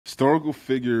Historical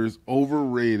figures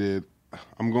overrated.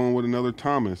 I'm going with another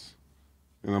Thomas,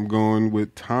 and I'm going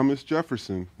with Thomas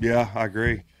Jefferson. Yeah, I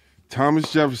agree.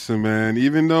 Thomas Jefferson, man.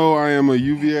 Even though I am a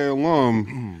UVA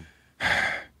alum,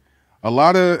 a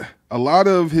lot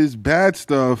of his bad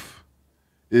stuff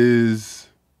is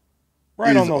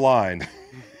on the line.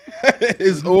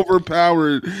 is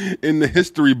overpowered in the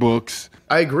history books.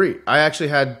 I agree. I actually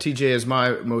had TJ as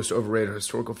my most overrated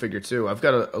historical figure too. I've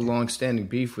got a long-standing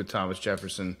beef with Thomas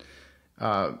Jefferson.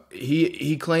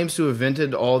 He claims to have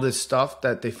invented all this stuff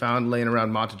that they found laying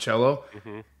around Monticello.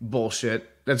 Bullshit.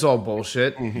 That's all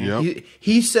bullshit. Yep.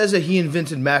 He says that he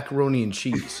invented macaroni and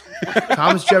cheese.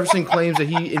 Thomas Jefferson claims that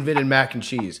he invented mac and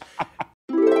cheese.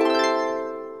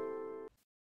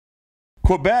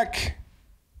 Quebec,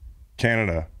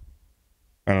 Canada.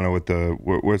 I don't know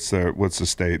what's the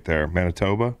state there.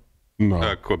 Manitoba.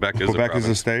 No, Quebec is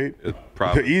a state. Easy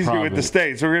province. With the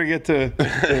states. We're gonna get to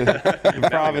the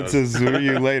provinces with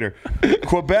you later.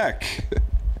 Quebec,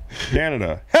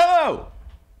 Canada. Hello.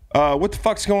 What the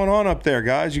fuck's going on up there,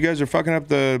 guys? You guys are fucking up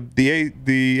the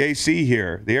AC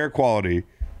here, the air quality.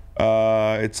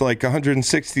 It's like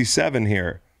 167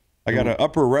 here. I got an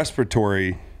upper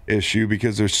respiratory issue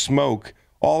because there's smoke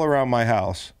all around my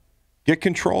house. Get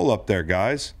control up there,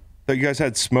 guys. Thought you guys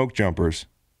had smoke jumpers.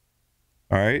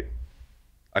 All right.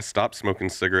 I stopped smoking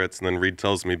cigarettes, and then Reed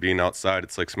tells me being outside,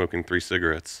 it's like smoking 3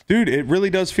 cigarettes. Dude, it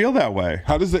really does feel that way.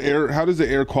 How does the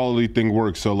air quality thing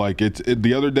work? So like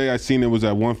the other day I seen it was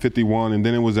at 151 and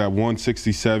then it was at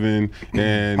 167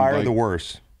 and Higher the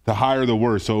worse. The higher the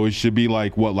worse. So it should be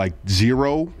like what, like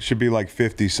 0? Should be like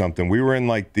 50 something. We were in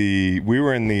the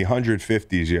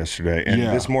 150s yesterday, and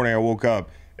this morning I woke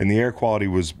up and the air quality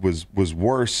was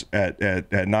worse at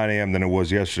 9 a.m. than it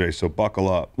was yesterday, so buckle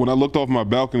up. When I looked off my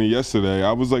balcony yesterday,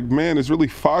 I was like, man, it's really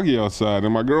foggy outside.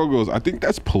 And my girl goes, I think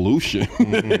that's pollution.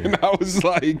 and I was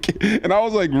like,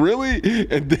 really?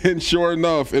 And then sure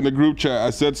enough, in the group chat, I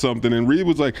said something, and Reed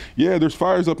was like, yeah, there's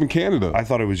fires up in Canada. I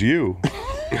thought it was you.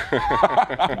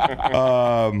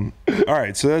 All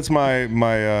right, so that's my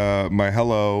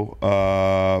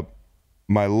hello.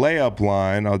 My layup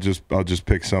line, I'll just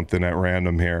pick something at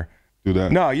random here. Do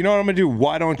that. No, you know what I'm going to do?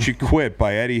 Why Don't You Quit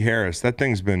by Eddie Harris. That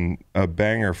thing's been a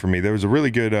banger for me. There was a really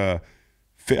good, I'm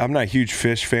not a huge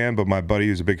Fish fan, but my buddy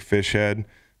who's a big Fish head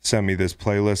sent me this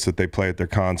playlist that they play at their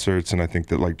concerts, and I think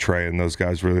that like Trey and those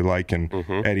guys really like, and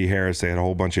Eddie Harris, they had a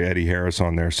whole bunch of Eddie Harris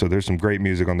on there. So there's some great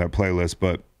music on that playlist,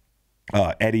 but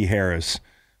Eddie Harris,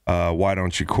 Why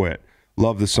Don't You Quit.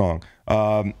 Love the song.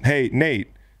 Hey,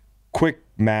 Nate, quick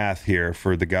math here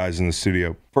for the guys in the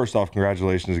studio. First off,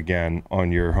 congratulations again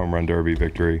on your home run derby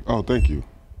victory. Oh, thank you.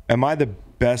 Am I the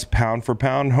best pound for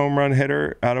pound home run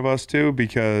hitter out of us two?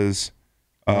 Because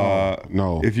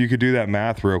no. If you could do that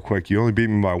math real quick, you only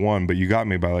beat me by 1, but you got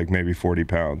me by like maybe 40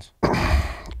 pounds.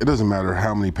 It doesn't matter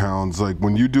how many pounds. Like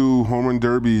when you do home run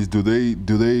derbies, do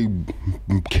they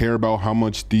care about how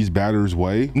much these batters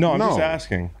weigh? No, I'm just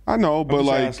asking. I know, but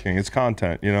like asking. It's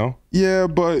content, you know? Yeah,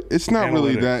 but it's not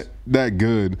really that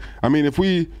good. I mean, if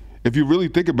you really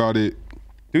think about it,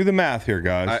 do the math here,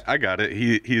 guys. I got it.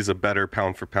 He's a better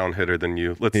pound for pound hitter than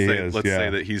you. Let's say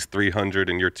that he's 300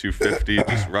 and you're 250,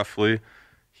 just roughly.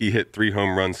 He hit 3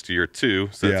 home runs to your 2,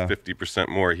 so that's 50%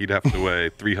 more. He'd have to weigh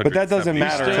 300. But that doesn't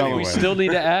matter anyway. We still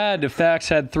need to add if Fax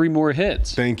had 3 more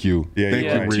hits. Thank you. Thank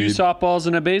you, 2 softballs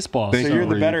and a baseball. So you're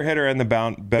the better hitter and the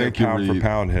better pound for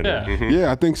pound hitter. Yeah.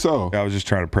 Yeah, I think so. I was just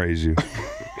trying to praise you.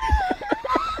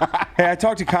 Hey, I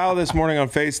talked to Kyle this morning on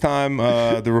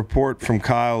FaceTime. The report from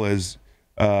Kyle is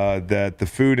that the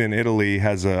food in Italy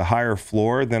has a higher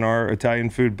floor than our Italian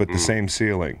food, but the same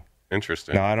ceiling.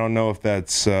 Interesting. Now, I don't know if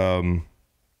that's... so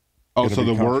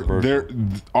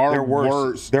their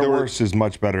worst is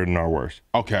much better than our worst.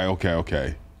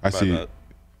 Okay. I see.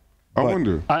 I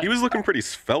wonder. He was looking pretty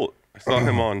svelte. I saw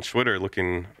him on Twitter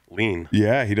looking lean.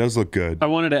 Yeah, he does look good. I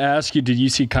wanted to ask you, did you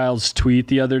see Kyle's tweet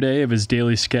the other day of his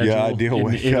daily schedule? Yeah, ideal in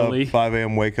wake Italy? up, 5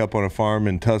 a.m. wake up on a farm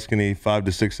in Tuscany, 5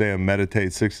 to 6 a.m.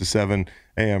 meditate, 6 to 7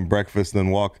 a.m. breakfast, then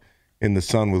walk in the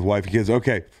sun with wife and kids.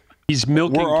 Okay. He's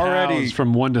milking cows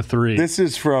from 1 to 3. This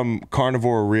is from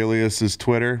Carnivore Aurelius's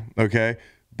Twitter, okay?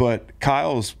 But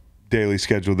Kyle's daily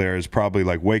schedule there is probably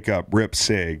like wake up, rip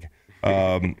sig,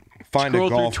 find Scroll a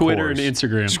golf through Twitter course, and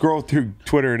Instagram. Scroll through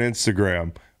Twitter and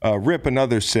Instagram, rip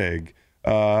another sig,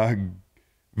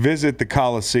 visit the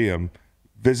Coliseum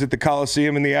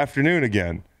in the afternoon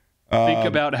again. Think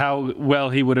about how well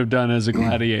he would have done as a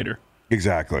gladiator.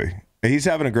 Exactly. He's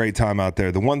having a great time out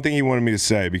there. The one thing he wanted me to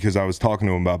say, because I was talking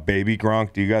to him about Baby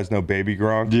Gronk. Do you guys know Baby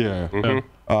Gronk? Yeah.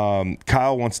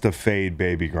 Kyle wants to fade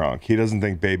Baby Gronk. He doesn't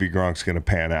think Baby Gronk's going to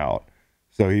pan out.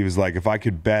 So he was like, if I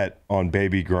could bet on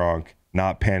Baby Gronk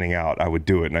not panning out, I would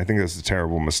do it. And I think that's a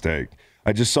terrible mistake.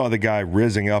 I just saw the guy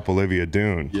rizzing up Olivia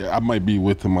Dune. Yeah, I might be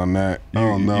with him on that. I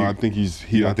don't know. I think he's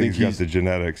I think he's got the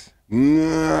genetics.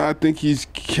 Nah, I think he's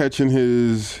catching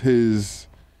his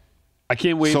I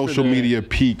can't wait social media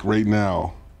peak right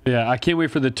now. Yeah, I can't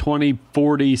wait for the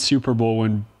 2040 Super Bowl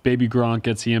when Baby Gronk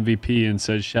gets the MVP and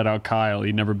says, "Shout out Kyle,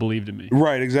 he never believed in me."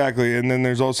 Right, exactly. And then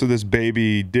there's also this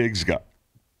Baby Diggs guy.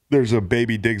 There's a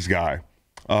Baby Diggs guy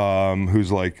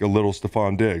who's like a little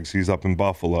Stephon Diggs. He's up in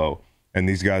Buffalo. And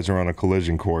these guys are on a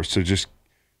collision course, so just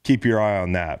keep your eye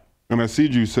on that. And I see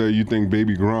you say you think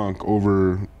Baby Gronk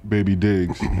over Baby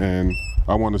Diggs, and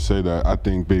I want to say that I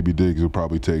think Baby Diggs will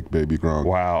probably take Baby Gronk.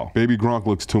 Wow. Baby Gronk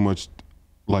looks too much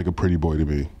like a pretty boy to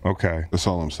me. Okay. That's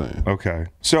all I'm saying. Okay.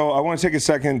 So I want to take a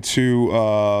second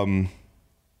to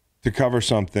cover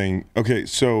something. Okay,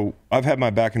 so I've had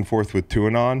my back and forth with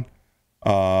Tuanon.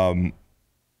 I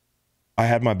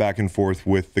had my back and forth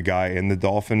with the guy in the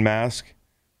dolphin mask.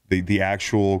 The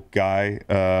actual guy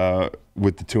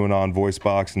with the Tuanon voice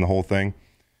box and the whole thing.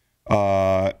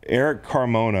 Eric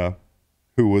Carmona,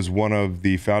 who was one of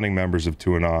the founding members of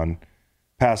Tuanon,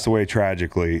 passed away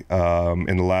tragically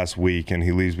in the last week, and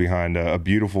he leaves behind a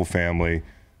beautiful family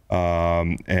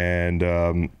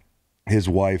and his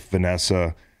wife,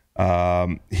 Vanessa.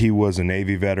 He was a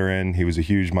Navy veteran. He was a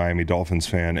huge Miami Dolphins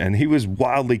fan, and he was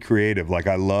wildly creative. Like,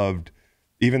 I loved,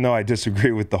 even though I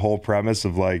disagree with the whole premise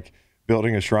of, like,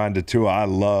 building a shrine to Tua, I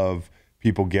love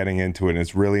people getting into it, and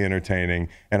it's really entertaining.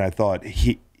 And I thought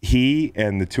he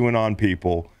and the Tuanon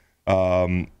people,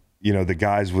 the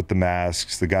guys with the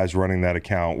masks, the guys running that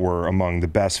account, were among the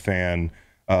best fan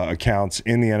accounts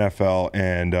in the NFL.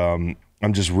 And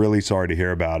I'm just really sorry to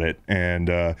hear about it. And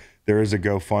there is a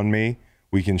GoFundMe.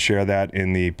 We can share that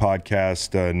in the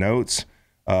podcast notes.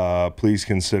 Please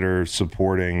consider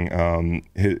supporting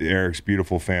Eric's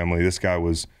beautiful family. This guy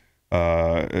was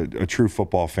a true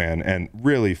football fan and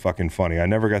really fucking funny. I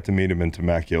never got to meet him in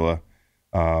Temecula.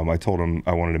 I told him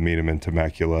I wanted to meet him in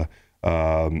Temecula,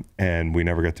 and we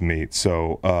never got to meet.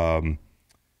 So,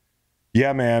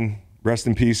 yeah, man, rest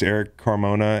in peace, Eric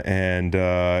Carmona,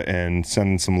 and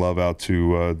sending some love out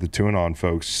to the Tuanon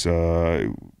folks.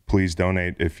 Please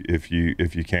donate if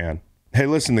you can. Hey,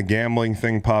 listen, the gambling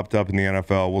thing popped up in the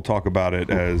NFL. We'll talk about it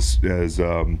as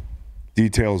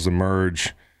details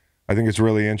emerge. I think it's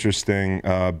really interesting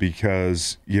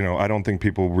because, I don't think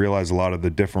people realize a lot of the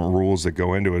different rules that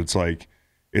go into it. It's like,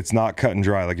 it's not cut and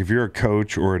dry. Like, if you're a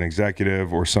coach or an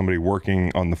executive or somebody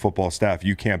working on the football staff,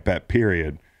 you can't bet,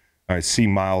 period. I see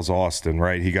Miles Austin,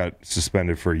 right? He got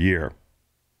suspended for a year,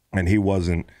 and he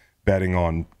wasn't betting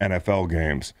on NFL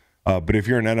games. But if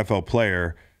you're an NFL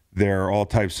player, there are all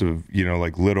types of,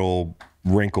 like little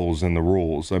wrinkles in the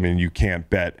rules. I mean, you can't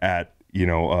bet at,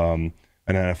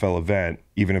 an NFL event,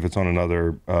 even if it's on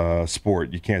another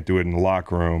sport. You can't do it in the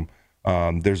locker room.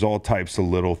 There's all types of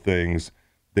little things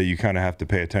that you kind of have to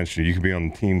pay attention to. You could be on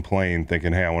the team plane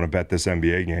thinking, hey, I want to bet this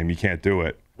NBA game. You can't do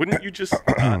it. Wouldn't you just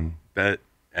bet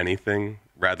anything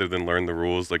rather than learn the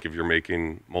rules? Like, if you're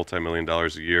making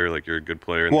multi-million-dollars a year, like, you're a good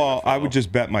player in the NFL. I would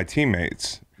just bet my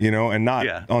teammates, and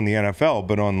not on the NFL,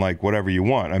 but on, like, whatever you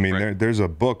want. I mean, there's a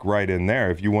book right in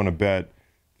there. If you want to bet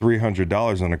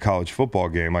 $300 on a college football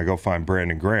game, I go find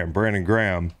Brandon Graham. Brandon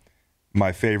Graham,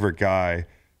 my favorite guy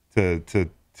to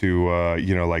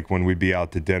like when we'd be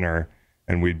out to dinner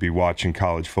and we'd be watching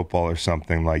college football or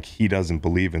something, like, he doesn't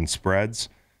believe in spreads.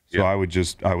 So I would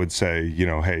say,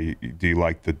 hey, do you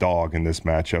like the dog in this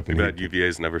matchup? And bet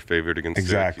UVA's never favored against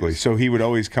exactly. Syracuse. So he would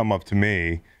always come up to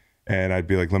me and I'd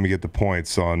be like, let me get the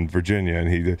points on Virginia.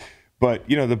 And but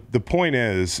the point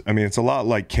is, I mean, it's a lot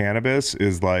like cannabis.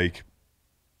 Is like,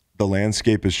 the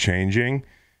landscape is changing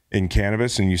in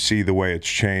cannabis, and you see the way it's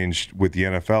changed with the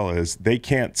NFL is they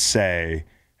can't say,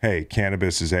 hey,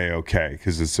 cannabis is A-okay,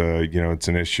 because it's it's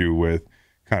an issue with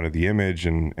kind of the image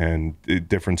and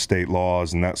different state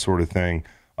laws and that sort of thing.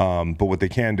 But what they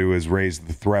can do is raise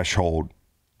the threshold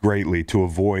greatly to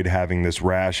avoid having this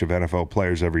rash of NFL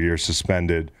players every year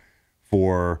suspended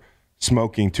for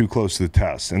smoking too close to the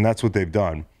test. And that's what they've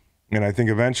done. And I think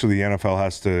eventually the NFL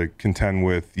has to contend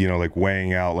with, like,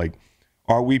 weighing out, like,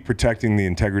 are we protecting the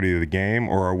integrity of the game,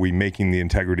 or are we making the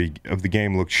integrity of the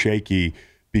game look shaky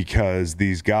because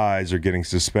these guys are getting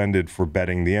suspended for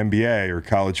betting the NBA or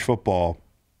college football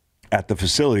at the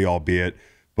facility, albeit,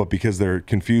 but because they're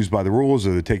confused by the rules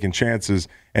or they're taking chances,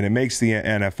 and it makes the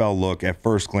NFL look at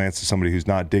first glance to somebody who's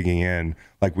not digging in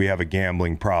like we have a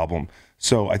gambling problem.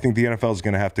 So I think the NFL is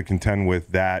going to have to contend with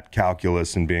that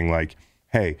calculus and being like,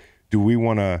 hey, do we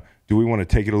want do we want to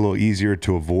take it a little easier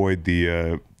to avoid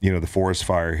the the forest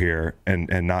fire here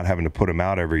and not having to put them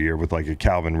out every year with like a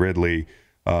Calvin Ridley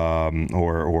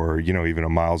or even a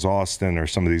Miles Austin or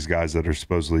some of these guys that are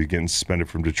supposedly getting suspended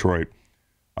from Detroit,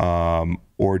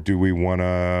 or do we want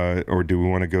to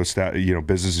go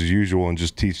business as usual and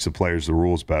just teach the players the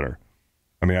rules better?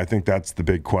 I mean, I think that's the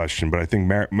big question. But I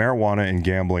think marijuana and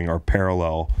gambling are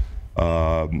parallel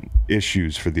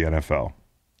issues for the NFL.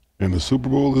 And the Super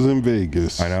Bowl is in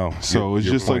Vegas. I know. So it's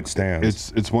just like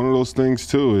it's one of those things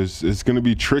too. It's going to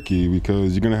be tricky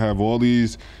because you're going to have all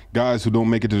these guys who don't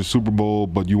make it to the Super Bowl,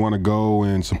 but you want to go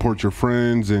and support your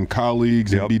friends and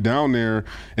colleagues and be down there,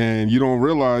 and you don't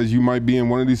realize you might be in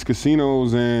one of these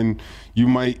casinos and you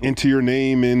might enter your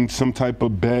name in some type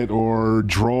of bet or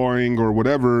drawing or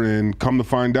whatever, and come to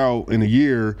find out in a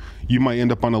year you might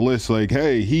end up on a list like,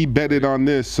 hey, he betted on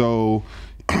this, so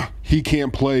he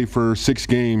can't play for 6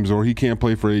 games or he can't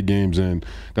play for 8 games, and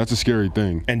that's a scary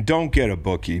thing. And don't get a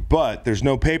bookie, but there's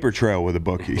no paper trail with a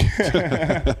bookie.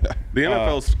 The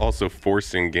NFL's also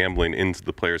forcing gambling into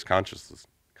the players'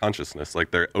 consciousness.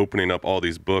 Like, they're opening up all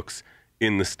these books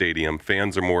in the stadium.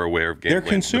 Fans are more aware of gambling. They're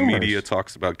consumers. The media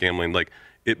talks about gambling. Like,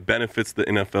 it benefits the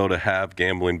NFL to have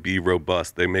gambling be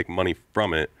robust. They make money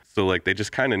from it. So, like, they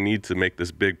just kind of need to make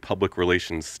this big public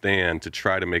relations stand to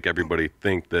try to make everybody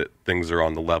think that things are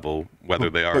on the level, whether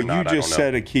they are or not. But you just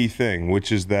said a key thing,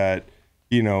 which is that,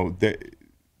 the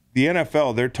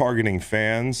NFL, they're targeting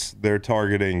fans, they're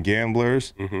targeting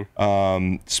gamblers,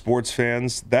 sports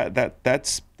fans.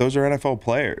 Those are NFL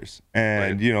players,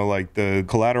 and like the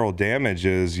collateral damage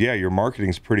is, your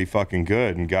marketing's pretty fucking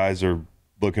good, and guys are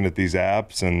looking at these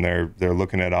apps and they're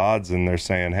looking at odds and they're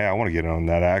saying, hey, I want to get in on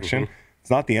that action. It's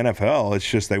not the NFL. It's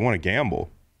just they want to gamble.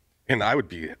 And I would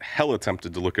be hella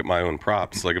tempted to look at my own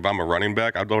props. Like, if I'm a running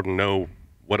back, I'd love to know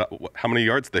how many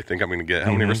yards they think I'm going to get,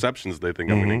 how many receptions they think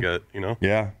I'm going to get,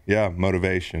 Yeah,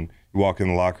 motivation. You walk in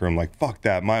the locker room like, fuck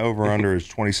that. My over-under is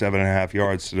 27.5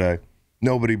 yards today.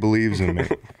 Nobody believes in me.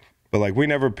 But, like, we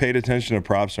never paid attention to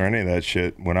props or any of that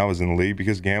shit when I was in the league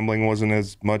because gambling wasn't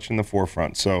as much in the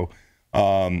forefront. So,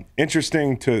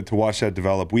 interesting to watch that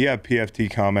develop. We have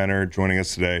PFT Commenter joining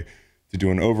us today to do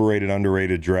an overrated,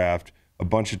 underrated draft, a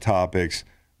bunch of topics.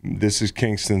 This is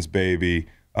Kingston's baby.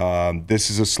 This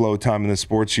is a slow time in the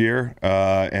sports year,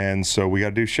 and so we got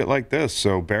to do shit like this.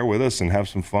 So bear with us and have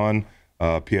some fun.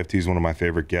 PFT is one of my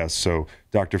favorite guests. So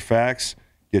Dr. Fax,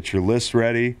 get your list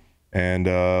ready, and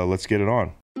let's get it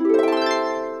on.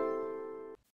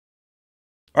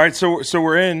 All right, so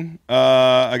we're in.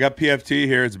 I got PFT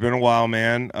here. It's been a while,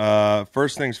 man.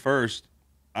 First things first,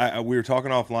 we were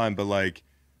talking offline, but like,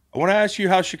 I want to ask you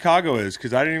how Chicago is,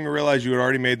 because I didn't even realize you had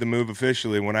already made the move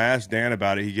officially. When I asked Dan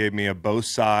about it, he gave me a both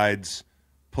sides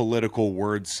political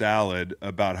word salad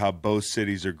about how both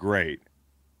cities are great.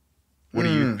 What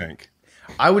do you think?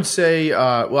 I would say,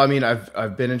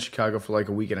 I've been in Chicago for like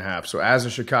a week and a half. So as a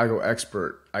Chicago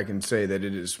expert, I can say that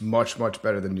it is much, much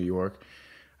better than New York.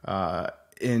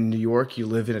 In New York, you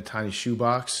live in a tiny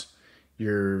shoebox.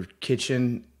 Your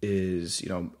kitchen is,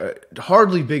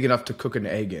 hardly big enough to cook an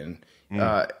egg in.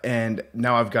 And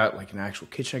now I've got like an actual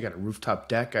kitchen. I got a rooftop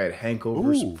deck. I had Hank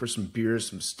over for some beers,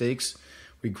 some steaks.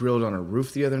 We grilled on a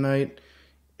roof the other night.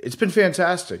 It's been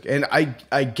fantastic. And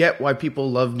I get why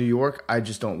people love New York. I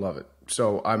just don't love it.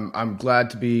 So I'm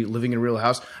glad to be living in a real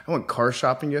house. I went car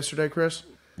shopping yesterday, Chris.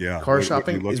 Yeah. Car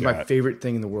shopping is my favorite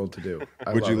thing in the world to do.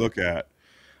 What'd you look at?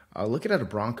 Looking at a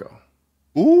Bronco.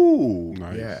 Ooh.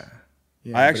 Nice. Yeah.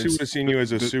 I actually would have seen you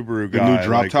as a Subaru guy. The new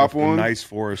drop top one? A nice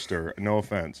Forester. No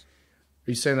offense.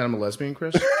 Are you saying that I'm a lesbian,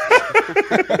 Chris?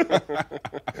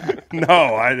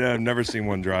 No, I've never seen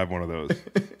one drive one of those,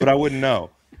 but I wouldn't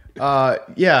know. I'm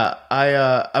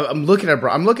looking at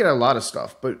a lot of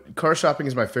stuff, but car shopping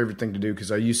is my favorite thing to do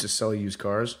because I used to sell used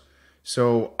cars,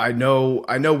 so I know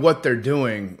what they're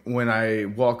doing when I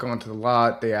walk onto the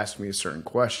lot. They ask me a certain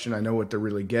question. I know what they're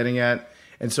really getting at.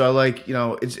 And so I like,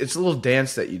 it's a little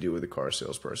dance that you do with a car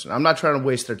salesperson. I'm not trying to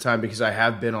waste their time because I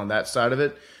have been on that side of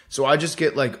it. So I just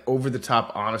get like over the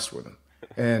top honest with them.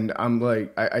 And I'm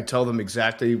like, I tell them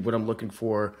exactly what I'm looking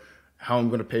for, how I'm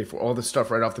going to pay for all this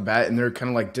stuff right off the bat. And they're kind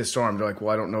of like disarmed. They're like,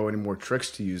 well, I don't know any more tricks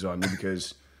to use on you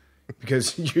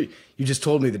because you just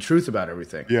told me the truth about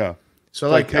everything. Yeah.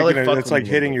 So it's like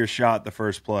hitting your shot the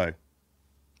first play.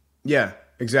 Yeah,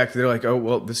 exactly. They're like, oh,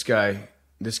 well, this guy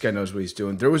knows what he's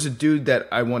doing. There was a dude that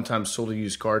I one time sold a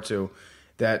used car to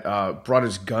that brought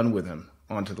his gun with him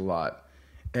onto the lot.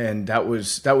 And that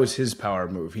was his power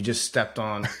move. He just stepped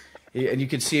on, and you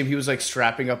could see him. He was like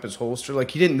strapping up his holster.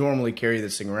 Like, he didn't normally carry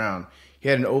this thing around. He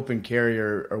had an open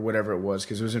carrier or whatever it was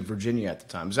because it was in Virginia at the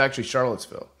time. It was actually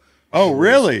Charlottesville. Oh,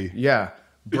 really? Yeah.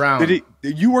 Brown.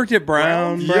 You worked at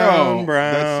Brown? Brown.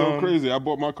 That's so crazy. I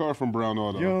bought my car from Brown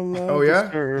Auto. Oh, yeah?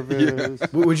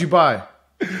 What would you buy?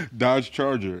 Dodge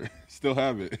Charger. Still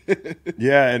have it.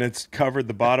 Yeah, and it's covered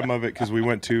the bottom of it because we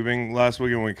went tubing last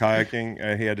week and went kayaking.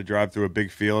 And he had to drive through a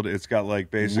big field. It's got like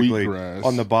basically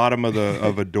on the bottom of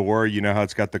a door. You know how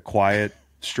it's got the quiet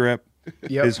strip.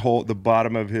 Yep. The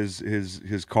bottom of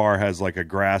his car has like a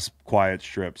grass quiet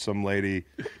strip. Some lady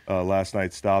last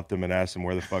night stopped him and asked him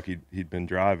where the fuck he'd been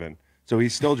driving. So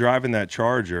he's still driving that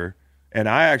Charger. And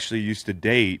I actually used to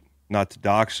date, not to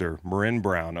dox her, Marin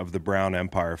Brown of the Brown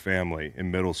Empire family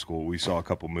in middle school. We saw a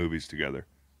couple movies together.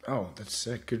 Oh, that's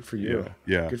sick. Good for you.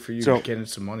 Yeah. Good for you getting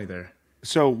some money there.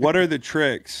 So what are the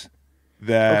tricks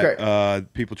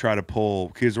that people try to pull?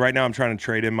 Because right now I'm trying to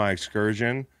trade in my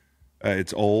Excursion.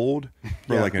 It's old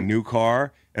for like a new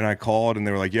car. And I called and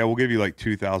they were like, yeah, we'll give you like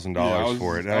 $2,000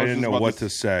 for it. And I didn't know what to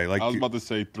say. Like, I was about to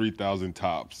say 3,000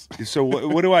 tops. So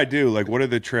what do I do? Like, what are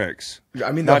the tricks?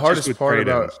 I mean, the hardest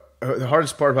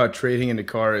part about trading in a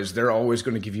car is they're always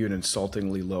going to give you an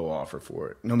insultingly low offer for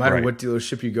it. No matter what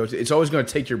dealership you go to, it's always going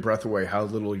to take your breath away how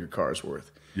little your car is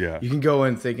worth. Yeah. You can go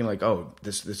in thinking like, oh,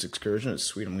 this Excursion is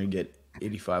sweet. I'm going to get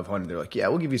 $8,500. They're like, yeah,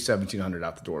 we'll give you $1,700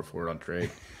 out the door for it on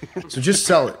trade. So just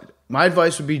sell it. My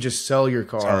advice would be just sell your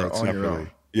car on your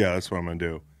own. Yeah, that's what I'm gonna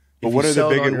do. But what's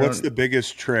the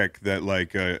biggest trick that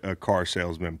like a car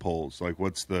salesman pulls? Like,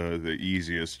 what's the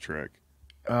easiest trick?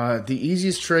 The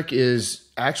easiest trick is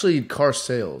actually car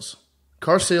sales.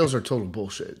 Car sales are total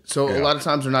bullshit. So a lot of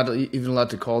times they're not even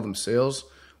allowed to call them sales.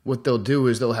 What they'll do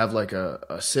is they'll have like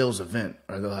a sales event,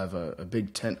 or they'll have a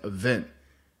big tent event.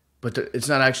 But it's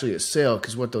not actually a sale,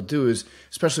 because what they'll do is,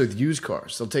 especially with used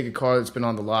cars, they'll take a car that's been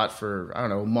on the lot for, I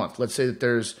don't know, a month. Let's say that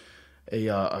there's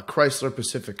a Chrysler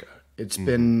Pacifica. It's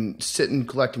been sitting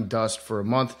collecting dust for a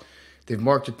month. They've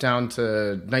marked it down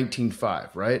to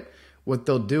 19.5, right? What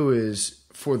they'll do is,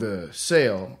 for the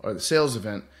sale or the sales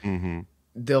event,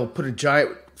 they'll put a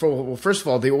giant. First of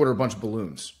all, they order a bunch of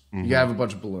balloons. You have a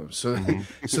bunch of balloons. So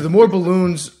the more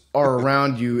balloons are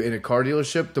around you in a car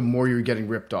dealership, the more you're getting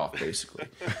ripped off, basically.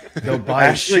 They'll buy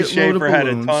a shitload of balloons. Had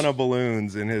a ton of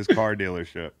balloons in his car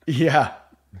dealership. Yeah.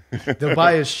 They'll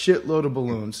buy a shitload of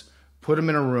balloons, put them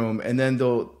in a room, and then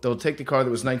they'll take the car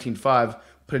that was 19.5,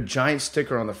 put a giant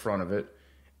sticker on the front of it,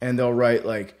 and they'll write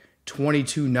like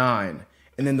 22.9,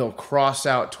 and then they'll cross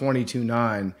out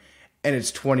 22.9, and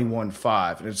it's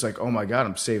 21.5, and it's like, oh my God,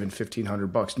 I'm saving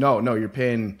 $1,500. No, you're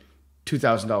paying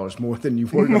 $2,000 more than you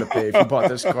were going to pay if you bought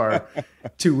this car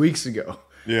 2 weeks ago.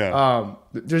 Yeah.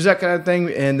 There's that kind of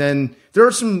thing, and then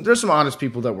there's some honest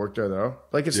people that work there though.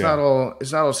 Like it's not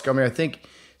all scummy. I think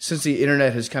since the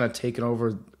internet has kind of taken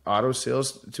over auto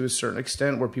sales to a certain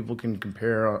extent, where people can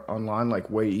compare online like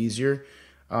way easier,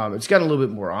 it's gotten a little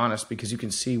bit more honest, because you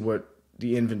can see what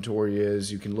the inventory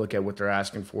is, you can look at what they're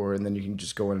asking for, and then you can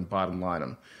just go in and bottom line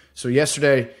them. So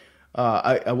yesterday,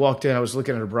 I walked in, I was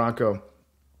looking at a Bronco,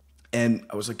 and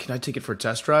I was like, can I take it for a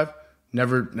test drive?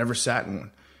 Never sat in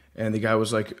one. And the guy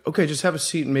was like, okay, just have a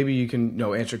seat and maybe you can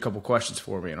answer a couple questions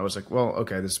for me. And I was like, well,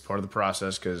 okay, this is part of the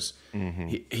process, because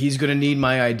he's going to need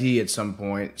my ID at some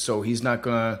point. So he's not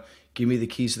going to give me the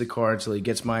keys to the car until he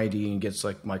gets my ID and gets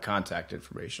like my contact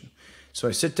information. So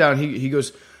I sit down. He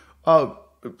goes,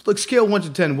 look, scale 1 to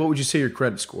 10, what would you say your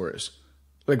credit score is?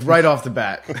 Like right off the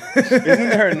bat. Isn't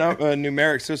there a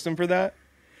numeric system for that?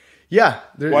 Yeah.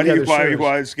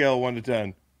 Why scale 1 to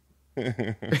 10?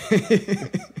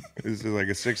 This is like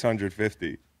a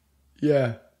 650.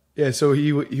 Yeah. So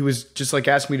he was just like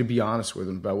asking me to be honest with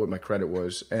him about what my credit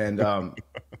was, and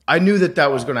I knew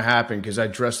that was going to happen because I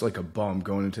dressed like a bum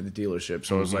going into the dealership.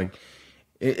 So I was like,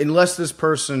 unless this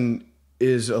person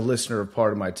is a listener of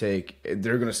Part of My Take,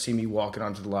 they're going to see me walking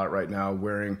onto the lot right now I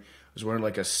was wearing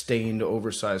like a stained,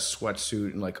 oversized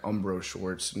sweatsuit and like Umbro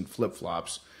shorts and flip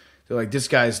flops. They're like, this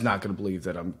guy's not going to believe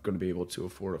that I'm going to be able to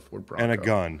afford a Ford Bronco and a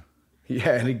gun.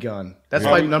 Yeah, and a gun. That's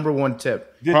my number one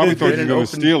tip. Probably thought you were going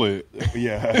to steal it.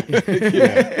 Yeah.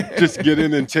 Just get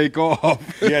in and take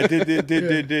off. Yeah.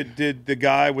 Did the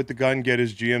guy with the gun get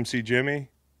his GMC Jimmy?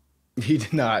 He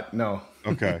did not. No.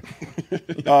 Okay.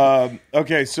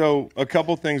 Okay. So a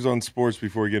couple things on sports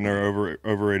before we get into our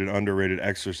overrated, underrated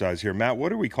exercise here. Matt,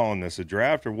 what are we calling this? A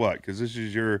draft or what? Because this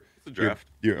is your draft.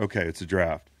 Okay, it's a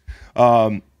draft.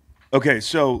 Okay.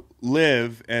 So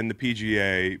LIV and the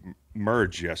PGA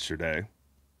merged yesterday,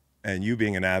 and you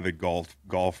being an avid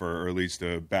golfer, or at least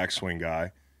a backswing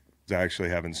guy, because I actually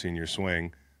haven't seen your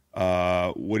swing.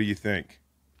 What do you think?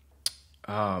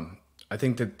 I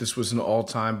think that this was an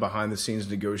all-time behind-the-scenes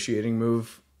negotiating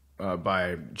move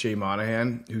by Jay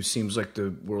Monahan, who seems like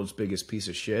the world's biggest piece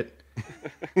of shit.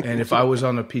 And if I was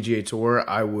on a PGA Tour,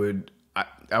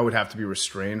 would have to be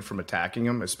restrained from attacking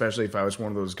him, especially if I was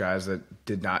one of those guys that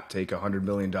did not take $100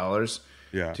 million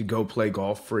to go play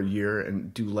golf for a year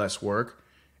and do less work.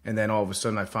 And then all of a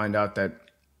sudden I find out that,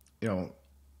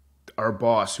 our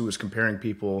boss, who was comparing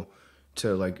people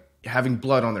to like having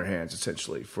blood on their hands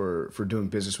essentially for doing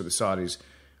business with the Saudis,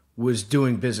 was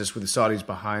doing business with the Saudis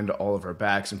behind all of our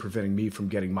backs and preventing me from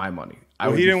getting my money.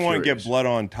 Well, he didn't want to get blood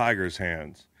on Tiger's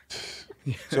hands.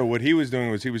 So what he was doing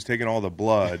was he was taking all the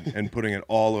blood and putting it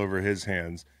all over his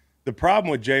hands. The problem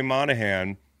with Jay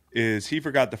Monahan is he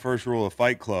forgot the first rule of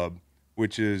Fight Club,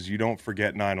 which is you don't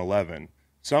forget 9/11.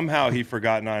 Somehow he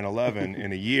forgot 9/11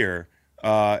 in a year.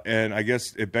 And I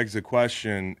guess it begs the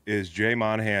question, is Jay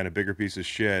Monahan a bigger piece of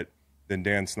shit than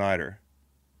Dan Snyder?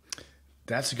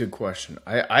 That's a good question.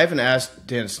 I haven't asked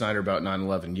Dan Snyder about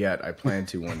 9/11 yet. I plan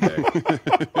to one day.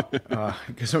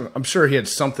 Because I'm sure he had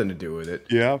something to do with it.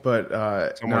 Yeah. But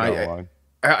I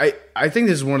think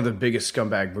this is one of the biggest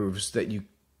scumbag moves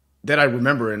that I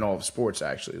remember in all of sports,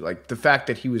 actually. Like the fact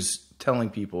that he was telling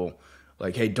people,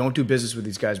 like, hey, don't do business with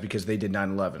these guys because they did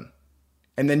 9/11.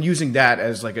 And then using that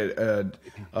as like a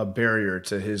barrier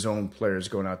to his own players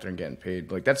going out there and getting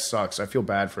paid. Like that sucks. I feel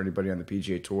bad for anybody on the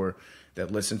PGA Tour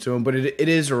that listen to him. But it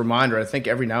is a reminder. I think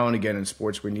every now and again in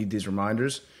sports we need these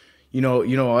reminders. You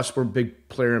know us, we're big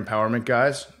player empowerment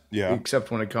guys. Yeah.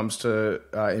 Except when it comes to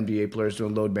NBA players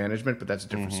doing load management, but that's a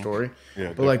different story.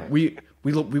 Yeah, but like we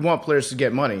want players to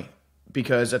get money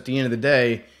because at the end of the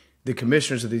day, the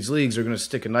commissioners of these leagues are going to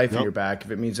stick a knife in your back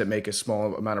if it means that make a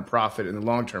small amount of profit in the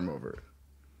long term over it.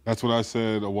 That's what I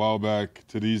said a while back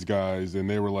to these guys, and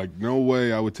they were like, no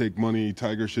way I would take money.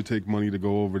 Tiger should take money to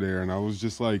go over there. And I was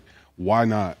just like, why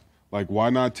not? Like,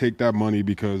 why not take that money?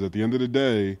 Because at the end of the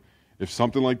day, if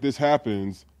something like this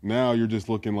happens, now you're just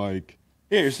looking like,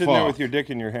 yeah, you're sitting there with your dick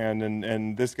in your hand,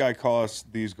 and this guy costs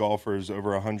these golfers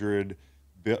over $100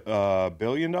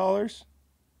 billion? Or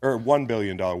 $1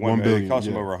 billion. $1 billion. It cost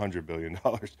them over $100 billion.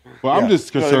 Well, I'm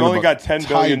just concerned. So they've only got $10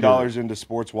 billion Tiger into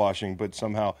sports washing, but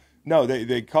somehow no,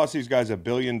 they cost these guys $1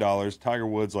 billion. Tiger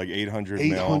Woods like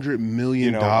 $800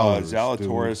 million.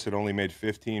 Zalatoris had only made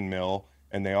 $15 million,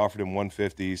 and they offered him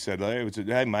 $150. He said,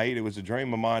 "Hey, mate, it was a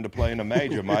dream of mine to play in a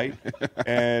major, mate."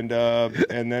 And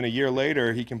then a year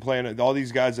later, he can play. All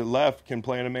these guys that left can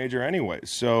play in a major anyway.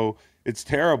 So it's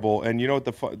terrible. And you know what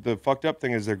the fucked up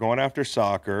thing is? They're going after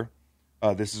soccer.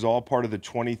 This is all part of the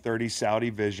 2030 Saudi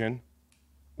vision,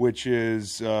 which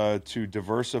is to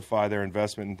diversify their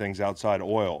investment in things outside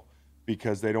oil,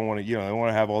 because they don't want to, they want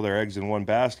to have all their eggs in one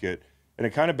basket. And it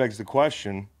kind of begs the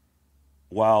question,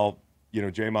 while,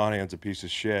 Jay Monahan's a piece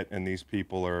of shit and these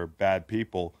people are bad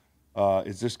people,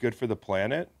 is this good for the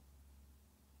planet?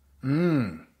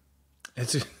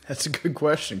 That's a good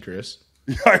question, Chris.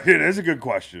 It is a good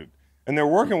question. And they're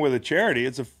working with a charity.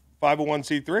 It's a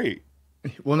 501c3.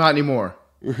 Well, not anymore.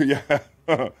 Yeah.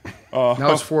 Now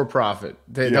it's for profit.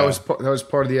 That was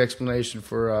part of the explanation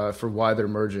for why they're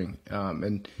merging.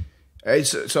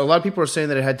 So a lot of people are saying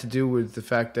that it had to do with the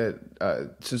fact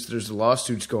that since there's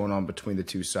lawsuits going on between the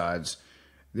two sides,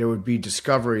 there would be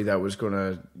discovery that was going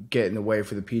to get in the way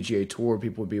for the PGA Tour.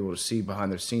 People would be able to see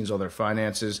behind the scenes all their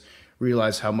finances,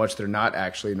 realize how much they're not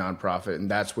actually a nonprofit, and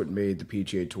that's what made the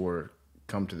PGA Tour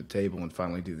come to the table and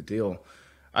finally do the deal.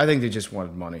 I think they just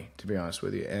wanted money, to be honest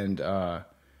with you. And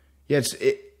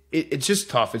it's just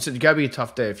tough. It's got to be a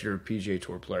tough day if you're a PGA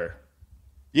Tour player.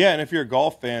 Yeah, and if you're a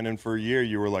golf fan and for a year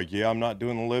you were like, yeah, I'm not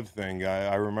doing the LIV thing.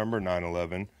 I remember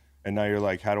 9/11. And now you're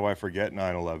like, how do I forget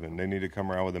 9/11? They need to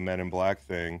come around with a Men in Black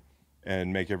thing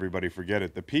and make everybody forget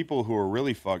it. The people who are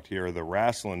really fucked here are the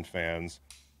wrestling fans.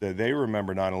 That they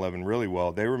remember 9/11 really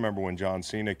well. They remember when John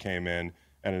Cena came in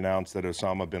and announced that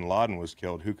Osama bin Laden was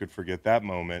killed. Who could forget that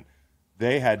moment?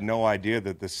 They had no idea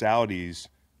that the Saudis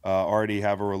already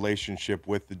have a relationship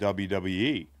with the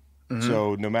WWE. Mm-hmm.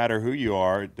 So no matter who you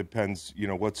are, it depends,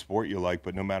 what sport you like,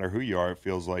 but no matter who you are, it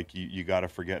feels like you got to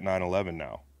forget 9/11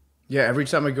 now. Yeah, every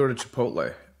time I go to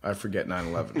Chipotle, I forget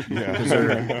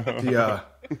 9/11. Yeah.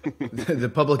 The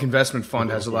Public Investment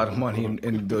Fund has a lot of money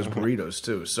in those burritos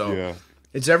too. So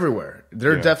it's everywhere.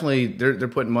 They're definitely they're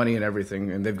putting money in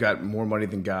everything, and they've got more money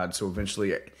than God. So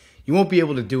eventually, you won't be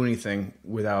able to do anything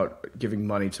without giving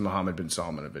money to Mohammed bin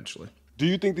Salman eventually. Do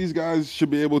you think these guys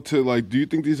should be able to do you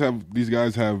think these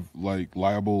guys have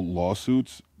liable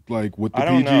lawsuits with the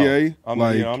PGA?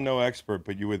 I'm no expert,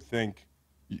 but you would think.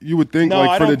 You would think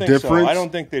no, for the difference. So. I don't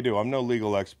think they do. I'm no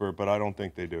legal expert, but I don't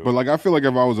think they do. But I feel like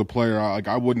if I was a player,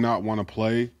 I would not want to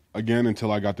play again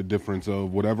until I got the difference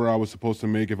of whatever I was supposed to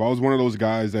make. If I was one of those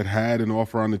guys that had an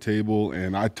offer on the table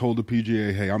and I told the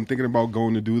PGA, hey, I'm thinking about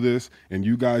going to do this, and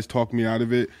you guys talk me out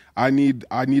of it, I need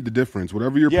the difference.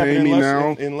 Whatever you're paying me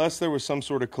now. Unless there was some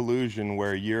sort of collusion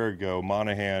where a year ago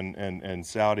Monahan and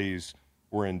Saudis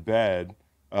were in bed,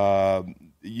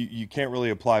 you can't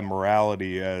really apply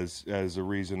morality as a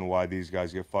reason why these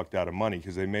guys get fucked out of money,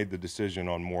 because they made the decision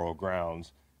on moral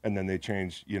grounds. And then they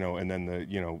changed, and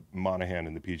then Monahan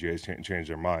and the PGA changed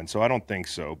their mind. So I don't think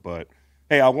so. But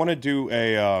hey, I want to do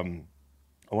I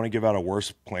want to give out a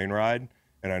worst plane ride.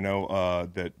 And I know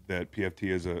that PFT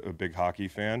is a big hockey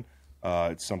fan.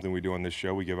 It's something we do on this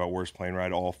show. We give out worst plane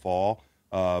ride all fall.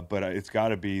 But it's got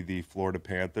to be the Florida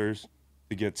Panthers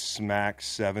to get smacked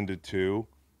 7-2.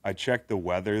 I checked the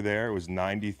weather there. It was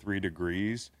 93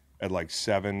 degrees at like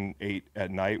 7, 8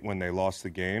 at night when they lost the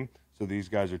game. So these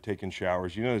guys are taking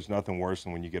showers. There's nothing worse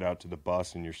than when you get out to the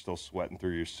bus and you're still sweating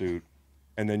through your suit.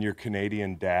 And then your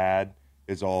Canadian dad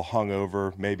is all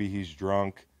hungover. Maybe he's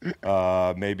drunk.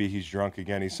 Maybe he's drunk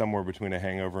again. He's somewhere between a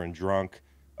hangover and drunk.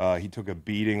 He took a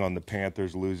beating on the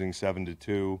Panthers, losing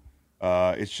 7-2.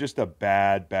 It's just a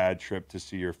bad trip to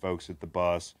see your folks at the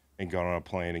bus and get on a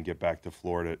plane and get back to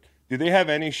Florida. Do they have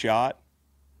any shot?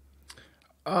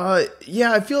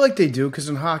 Yeah, I feel like they do, because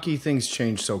in hockey things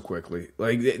change so quickly.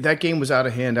 Like that game was out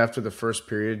of hand after the first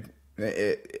period.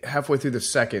 Halfway through the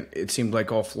second, it seemed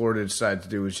like all Florida decided to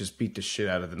do was just beat the shit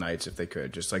out of the Knights if they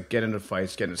could. Just like get into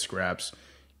fights, get into scraps,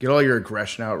 get all your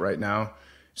aggression out right now.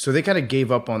 So they kind of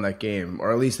gave up on that game,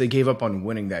 or at least they gave up on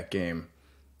winning that game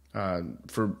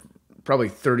for probably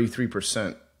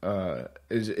 33%.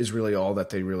 Is really all that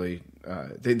they really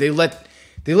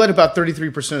They let about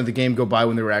 33% of the game go by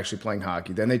when they were actually playing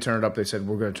hockey. Then they turned it up. They said,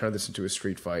 we're going to turn this into a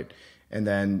street fight. And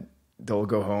then they'll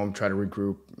go home, try to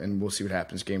regroup, and we'll see what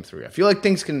happens game 3. I feel like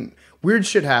weird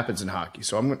shit happens in hockey.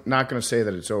 So I'm not going to say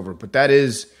that it's over. But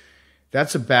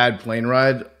that's a bad plane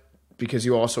ride, because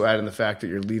you also add in the fact that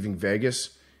you're leaving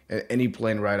Vegas. Any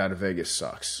plane ride out of Vegas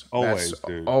sucks. Always,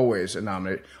 dude. Always a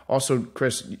nominate. Also,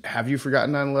 Chris, have you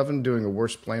forgotten 9/11 doing a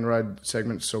worst plane ride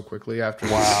segment so quickly after?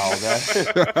 Wow,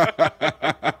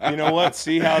 you know what?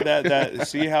 See how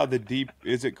the deep,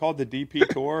 is it called the DP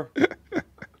tour?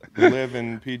 LIV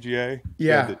and PGA.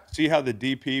 Yeah. See how the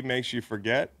DP makes you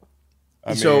forget.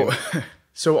 So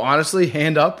honestly,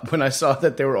 hand up when I saw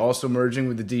that they were also merging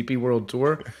with the DP World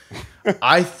Tour,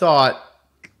 I thought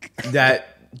that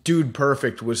Dude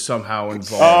Perfect was somehow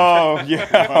involved. Oh,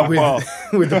 yeah.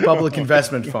 With the Public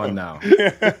Investment Fund now.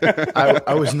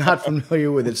 I was not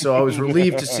familiar with it, so I was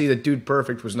relieved to see that Dude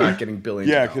Perfect was not getting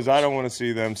billions. Yeah, because I don't want to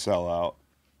see them sell out.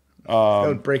 That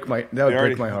would break my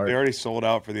heart. They already sold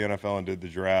out for the NFL and did the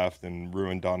draft and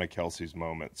ruined Donna Kelsey's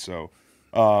moment. So,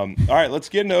 all right, let's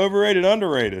get into overrated,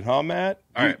 underrated, huh, Matt?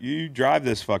 All right. You drive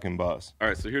this fucking bus. All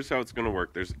right, so here's how it's going to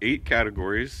work. There's 8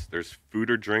 categories. There's food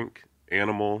or drink,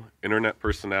 animal, internet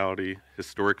personality,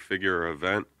 historic figure or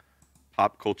event,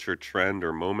 pop culture trend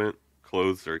or moment,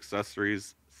 clothes or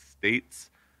accessories, states,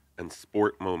 and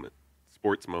sports moment.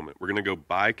 We're going to go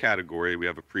by category. We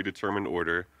have a predetermined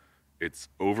order. It's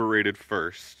overrated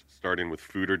first, starting with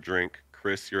food or drink.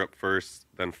 Chris, you're up first,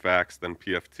 then Fax, then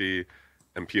PFT.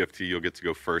 And PFT, you'll get to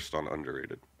go first on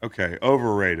underrated. Okay,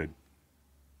 overrated.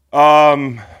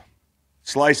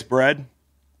 Sliced bread.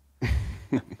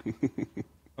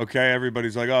 Okay,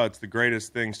 everybody's like, oh, it's the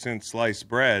greatest thing since sliced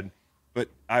bread. But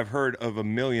I've heard of a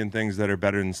million things that are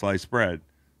better than sliced bread.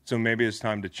 So maybe it's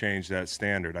time to change that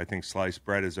standard. I think sliced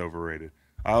bread is overrated.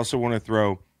 I also want to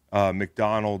throw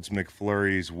McDonald's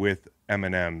McFlurries with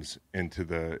M&Ms into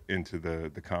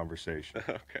the conversation.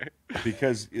 Okay.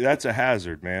 Because that's a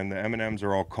hazard, man. The M&Ms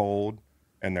are all cold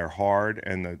and they're hard,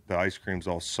 and the ice cream's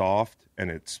all soft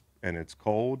and it's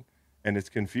cold and it's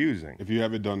confusing. If you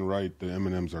have it done right, the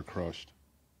M&Ms are crushed.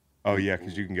 Oh yeah,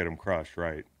 because you can get them crushed,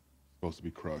 right? Supposed to be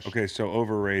crushed. Okay, so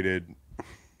overrated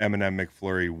M&M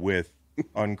McFlurry with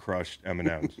uncrushed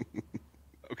M&Ms.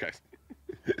 Okay.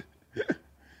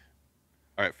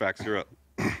 All right, Fax, you're up.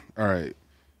 All right.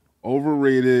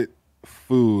 Overrated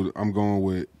food, I'm going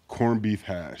with corned beef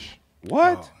hash.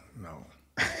 What? No.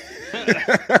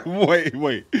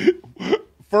 Wait.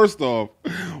 First off,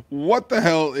 what the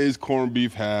hell is corned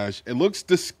beef hash? It looks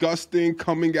disgusting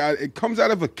it comes out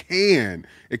of a can.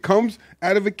 It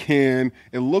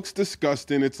looks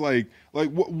disgusting. It's like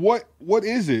what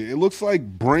is it? It looks like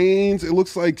brains. It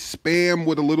looks like Spam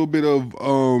with a little bit of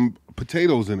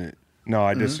potatoes in it. No,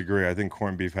 I disagree. I think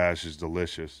corned beef hash is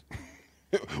delicious.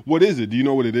 What is it? Do you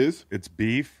know what it is? It's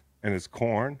beef and it's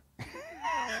corn.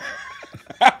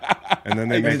 And then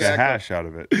they make a hash out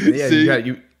of it. Yeah,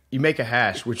 you make a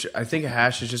hash, which I think a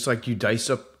hash is just like you dice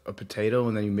up a potato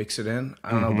and then you mix it in.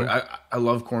 I don't know, but I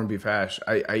love corned beef hash.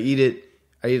 I eat it.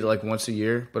 I eat it like once a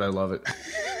year, but I love it.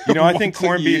 You know, I think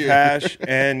corned beef hash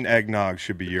and eggnog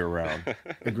should be year round.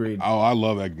 Agreed. Oh, I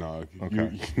love eggnog.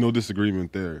 Okay. No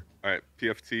disagreement there. All right,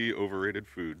 PFT overrated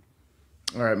food.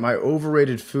 All right, my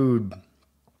overrated food.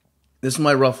 This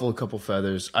might ruffle a couple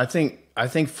feathers. I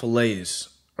think fillets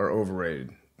are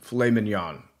overrated. Filet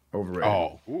mignon overrated.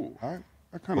 Oh,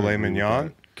 I kind of Filet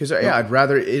mignon. Because I'd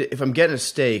rather if I'm getting a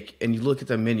steak and you look at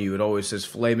the menu, it always says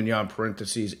filet mignon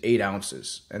parentheses 8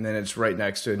 ounces, and then it's right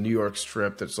next to a New York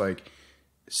strip that's like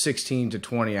 16 to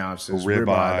 20 ounces.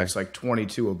 Ribeye that's like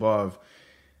 22 above.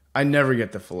 I never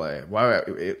get the filet. Why?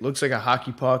 It looks like a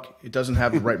hockey puck. It doesn't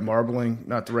have the right marbling,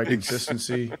 not the right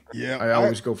consistency. Yeah, I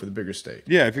always go for the bigger steak.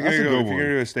 Yeah, if you're gonna go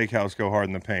to a steakhouse, go hard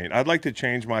in the paint. I'd like to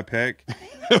change my pick.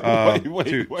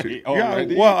 wait. Yeah,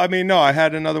 well, I mean, no, I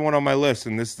had another one on my list,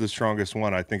 and this is the strongest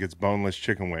one. I think it's boneless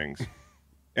chicken wings.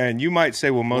 And you might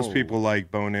say, well, most people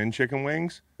like bone-in chicken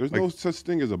wings. There's no such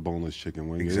thing as a boneless chicken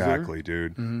wing. Exactly,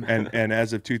 dude. Mm-hmm. And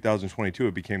as of 2022,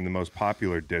 it became the most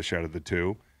popular dish out of the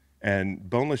two. And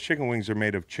boneless chicken wings are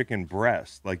made of chicken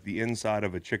breast, like the inside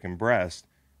of a chicken breast,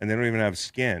 and they don't even have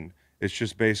skin. It's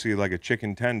just basically like a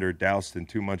chicken tender doused in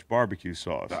too much barbecue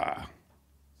sauce. All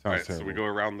right, terrible. So we go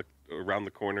around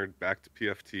the corner back to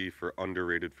PFT for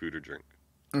underrated food or drink.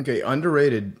 Okay,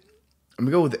 underrated. I'm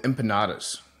gonna go with the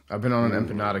empanadas. I've been on an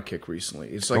empanada kick recently.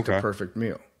 It's like the perfect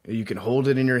meal. You can hold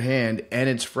it in your hand, and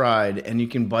it's fried, and you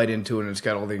can bite into it, and it's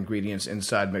got all the ingredients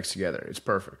inside mixed together. It's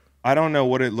perfect. I don't know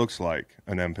what it looks like,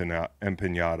 an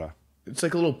empanada. It's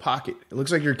like a little pocket. It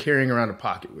looks like you're carrying around a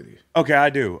pocket with you. Okay, I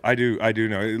do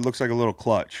know. It looks like a little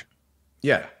clutch.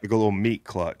 Yeah. Like a little meat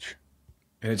clutch.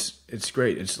 And it's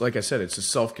great. It's like I said, it's a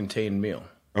self-contained meal.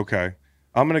 Okay.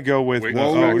 I'm going to go with...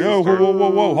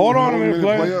 Whoa. Hold on a minute,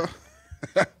 player.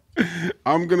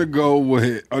 I'm going to go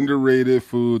with underrated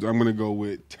foods. I'm going to go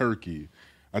with turkey.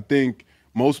 I think...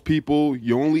 most people,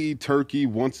 you only eat turkey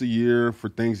once a year for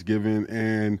Thanksgiving,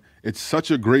 and it's such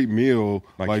a great meal.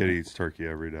 My kid eats turkey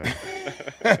every day.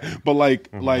 But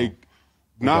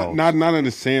not in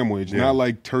a sandwich, not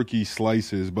like turkey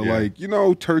slices, but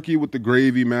turkey with the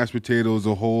gravy, mashed potatoes,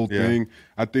 the whole thing.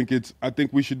 I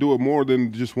think we should do it more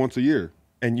than just once a year.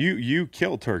 And you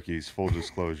kill turkeys, full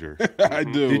disclosure. I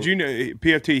do. Did you know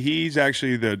PFT? He's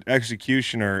actually the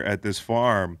executioner at this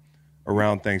farm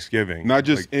around Thanksgiving. Not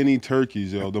just any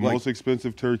turkeys, yo. The most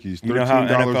expensive turkeys. You know how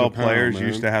NFL players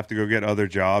used to have to go get other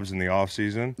jobs in the off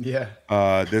season? Yeah.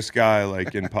 This guy,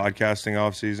 like in podcasting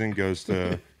off season, goes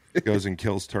and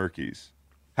kills turkeys.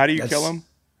 How do you kill them?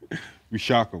 We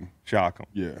shock them.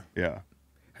 Yeah.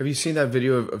 Have you seen that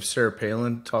video of Sarah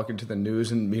Palin talking to the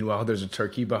news, and meanwhile there's a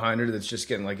turkey behind her that's just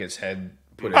getting like its head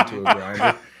put into a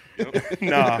grinder?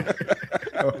 Nah.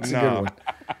 It's a good one.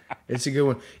 It's a good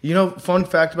one. You know, fun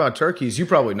fact about turkeys, you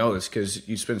probably know this because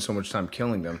you spend so much time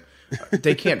killing them.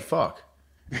 They can't fuck.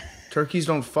 Turkeys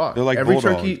don't fuck. They're like every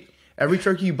bulldog. Every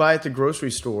turkey you buy at the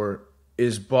grocery store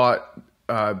is bought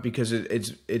because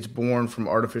it's born from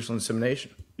artificial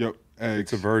insemination. Yep. Eggs.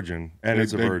 It's a virgin, and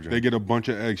it's a virgin. They get a bunch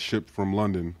of eggs shipped from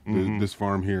London, this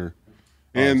farm here.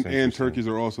 And turkeys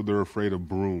are also, they're afraid of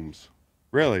brooms.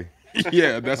 Really?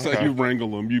 Yeah, that's how you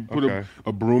wrangle them. You put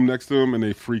a broom next to them, and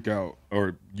they freak out.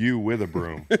 Or you with a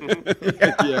broom.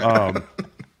 Yeah.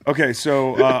 Okay,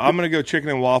 so I'm going to go chicken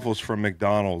and waffles from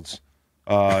McDonald's.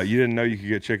 You didn't know you could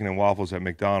get chicken and waffles at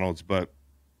McDonald's, but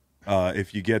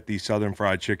if you get the Southern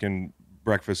Fried Chicken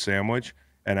breakfast sandwich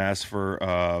and ask for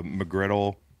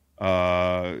McGriddle,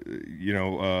 a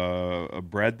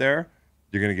bread there,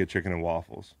 you're going to get chicken and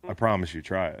waffles. I promise you,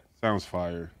 try it. Sounds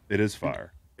fire. It is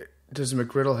fire. Does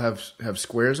McGriddle have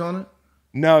squares on it?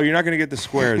 No, you're not going to get the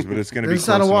squares, but it's going to be it's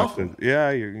close not a enough waffle.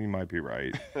 You might be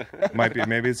right.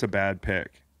 Maybe it's a bad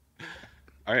pick.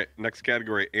 All right, next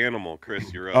category, animal.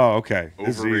 Chris, you're up. Oh, okay.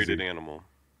 Overrated animal.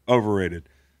 Overrated.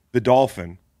 The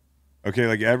dolphin. Okay,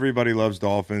 like everybody loves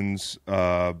dolphins.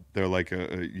 They're like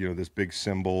this big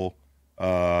symbol.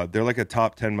 They're like a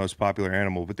top 10 most popular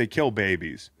animal, but they kill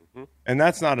babies. Mm-hmm. And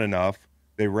that's not enough.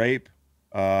 They rape.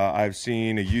 I've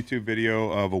seen a YouTube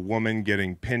video of a woman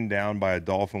getting pinned down by a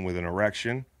dolphin with an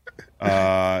erection.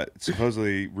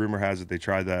 Supposedly, rumor has it they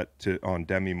tried that on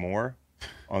Demi Moore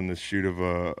on the shoot of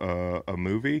a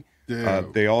movie.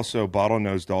 They also,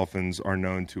 bottlenose dolphins are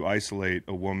known to isolate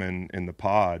a woman in the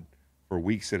pod for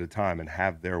weeks at a time and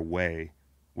have their way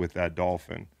with that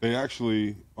dolphin. They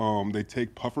actually, they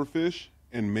take pufferfish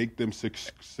and make them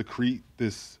secrete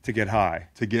this to get high.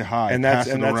 And that's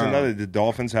another. The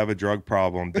dolphins have a drug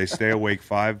problem. They stay awake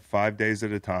five days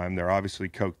at a time. They're obviously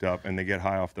coked up, and they get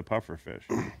high off the pufferfish.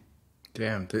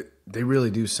 Damn, they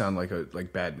really do sound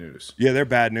like bad news. Yeah, they're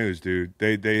bad news, dude.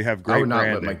 They have great branding. I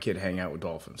would not let my kid hang out with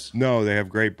dolphins. No, they have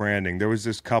great branding. There was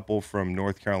this couple from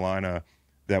North Carolina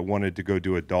that wanted to go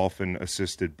do a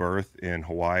dolphin-assisted birth in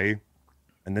Hawaii,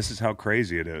 and this is how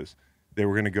crazy it is. They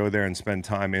were going to go there and spend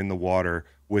time in the water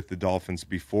with the dolphins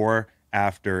before,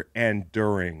 after, and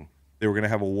during. They were going to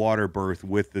have a water birth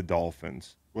with the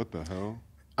dolphins. What the hell?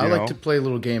 I like to play a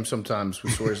little game sometimes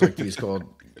with stories like these called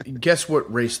 "Guess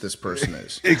What Race This Person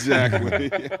Is." Exactly.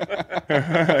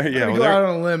 Yeah, go out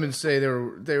on a limb and say they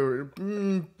were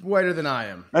whiter than I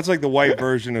am. That's like the white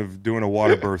version of doing a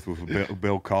water birth with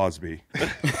Bill Cosby.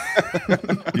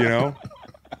 You know.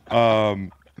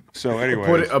 So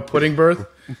anyway, a pudding birth.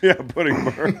 Yeah, pudding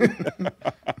birth.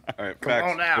 All right,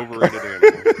 facts. Overrated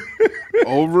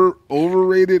animals.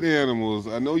 Overrated animals.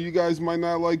 I know you guys might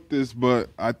not like this, but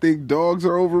I think dogs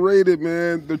are overrated,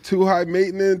 man. They're too high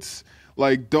maintenance.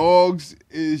 Like, dogs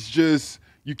is just,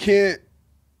 you can't,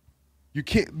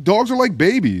 dogs are like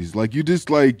babies. Like, you just,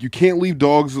 like, you can't leave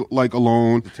dogs, like,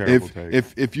 alone.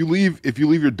 If you leave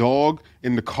your dog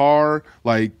in the car,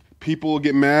 like, people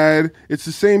get mad. It's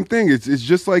the same thing. It's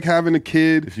just like having a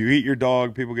kid. If you eat your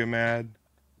dog, people get mad.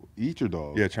 Eat your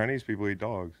dog. Yeah, Chinese people eat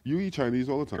dogs. You eat Chinese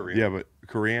all the time. Korean. Yeah, but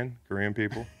Korean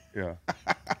people. Yeah.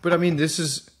 But I mean, this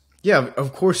is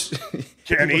of course.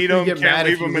 Can't eat them. Can't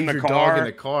leave them in the car. Dog in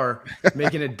the car,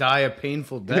 making it die a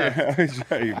painful death.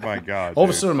 Yeah, my God. All of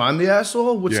a sudden, I'm the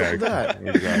asshole. What's up with that?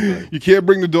 Exactly. You can't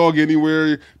bring the dog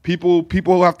anywhere.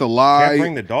 People have to lie. Can't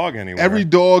bring the dog anywhere. Every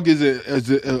dog is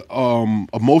a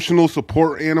emotional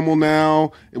support animal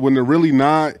now when they're really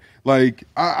not. Like,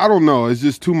 I don't know. It's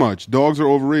just too much. Dogs are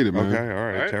overrated, man. Okay,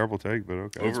 all right. Terrible take, but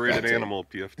okay. Overrated animal,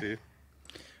 PFT.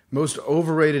 Most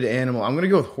overrated animal. I'm going to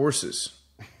go with horses.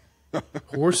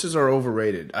 Horses are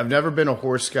overrated. I've never been a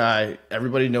horse guy.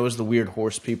 Everybody knows the weird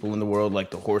horse people in the world,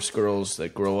 like the horse girls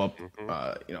that grow up,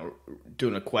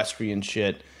 doing equestrian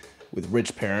shit with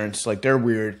rich parents. Like, they're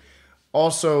weird.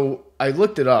 Also, I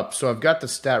looked it up, so I've got the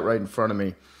stat right in front of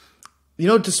me. You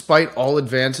know, despite all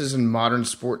advances in modern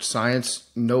sports science,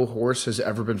 no horse has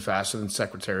ever been faster than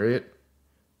Secretariat.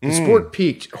 The sport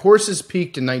peaked. Horses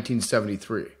peaked in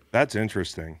 1973. That's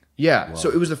interesting. Yeah, wow.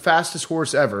 So it was the fastest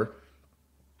horse ever.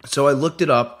 So I looked it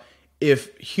up.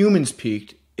 If humans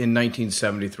peaked in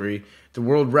 1973, the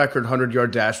world record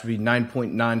 100-yard dash would be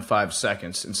 9.95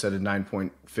 seconds instead of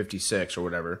 9.56 or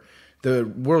whatever. The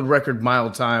world record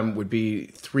mile time would be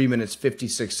 3 minutes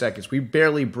 56 seconds. We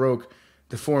barely broke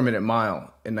the 4-minute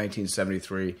mile in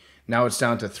 1973. Now it's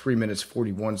down to 3 minutes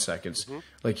 41 seconds.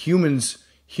 Like, humans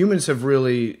have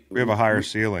really. We have a higher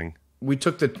ceiling. We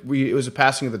took it was a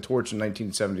passing of the torch in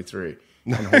 1973,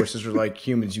 and horses were like,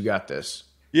 humans, you got this.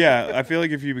 Yeah, I feel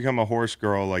like if you become a horse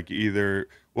girl, like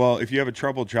if you have a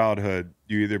troubled childhood,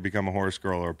 you either become a horse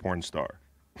girl or a porn star.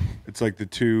 It's like the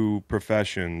two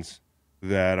professions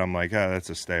that I'm like, that's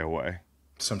a stay away.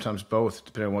 Sometimes both,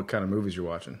 depending on what kind of movies you're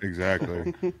watching. Exactly.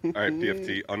 All right,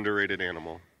 PFT, underrated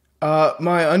animal.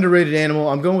 My underrated animal,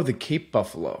 I'm going with the Cape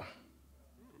Buffalo.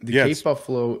 The Cape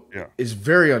Buffalo is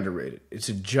very underrated. It's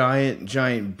a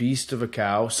giant beast of a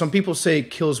cow. Some people say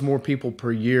it kills more people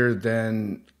per year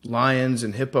than lions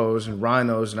and hippos and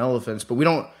rhinos and elephants, but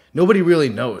nobody really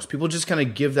knows. People just kind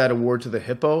of give that award to the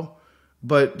hippo,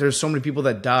 but there's so many people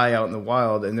that die out in the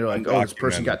wild, and they're like, this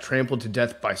person got trampled to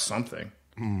death by something.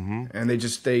 Mm-hmm. And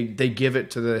they give it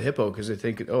to the hippo because they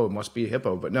think, it must be a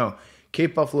hippo. But no,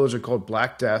 Cape Buffaloes are called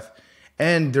Black Death,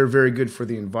 and they're very good for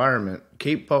the environment.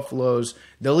 Cape Buffaloes,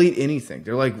 they'll eat anything.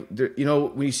 They're like,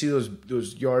 when you see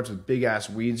those yards with big ass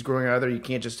weeds growing out of there, you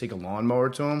can't just take a lawnmower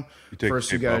to them.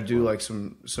 First, you got to do like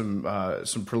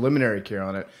some preliminary care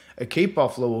on it. A Cape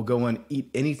Buffalo will go and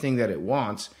eat anything that it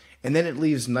wants, and then it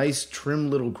leaves nice trim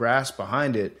little grass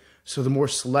behind it. So the more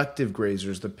selective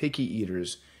grazers, the picky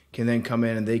eaters, can then come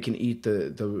in and they can eat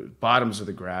the bottoms of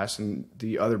the grass, and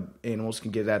the other animals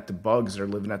can get at the bugs that are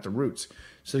living at the roots.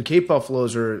 So the Cape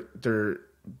Buffaloes they're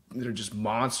just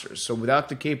monsters. So without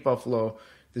the Cape Buffalo,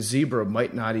 the zebra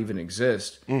might not even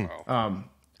exist.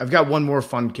 I've got one more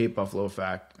fun Cape Buffalo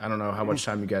fact. I don't know how much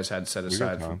time you guys had set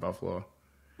aside for buffalo.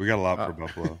 We got a lot for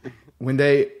buffalo. When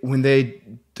they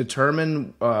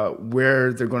determine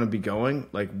where they're going to be going,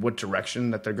 like what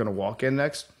direction that they're going to walk in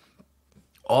next,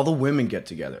 all the women get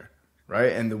together,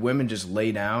 right? And the women just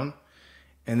lay down.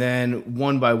 And then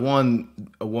one by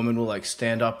one, a woman will like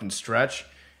stand up and stretch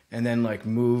and then like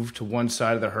move to one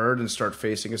side of the herd and start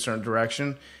facing a certain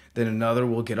direction. Then another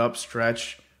will get up,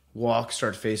 stretch, walk,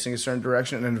 start facing a certain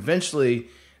direction. And then eventually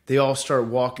they all start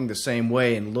walking the same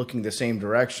way and looking the same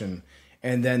direction.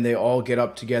 and then they all get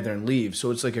up together and leave.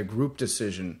 So it's like a group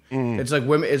decision. It's like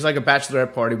women. It's like a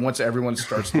bachelorette party. Once everyone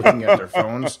starts looking at their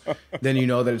phones, then you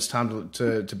know that it's time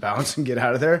to bounce and get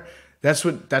out of there.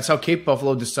 That's how Cape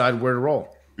Buffalo decide where to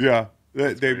roll. Yeah,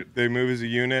 they move as a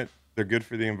unit. They're good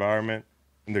for the environment,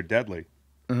 and they're deadly.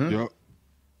 Yep.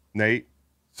 Nate?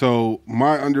 So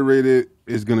my underrated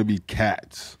is going to be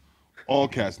cats. All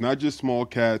cats, not just small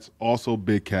cats, also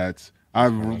big cats.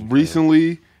 I've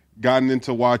recently gotten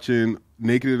into watching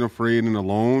Naked and Afraid and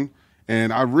Alone,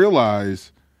 and I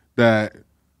realized that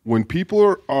when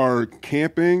people are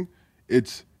camping,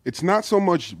 it's not so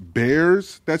much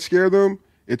bears that scare them.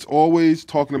 It's always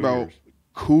talking about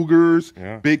cougars,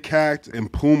 big cats, and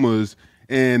pumas,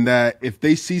 and that if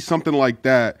they see something like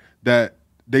that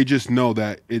they just know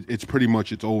that it's pretty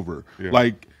much it's over. Yeah.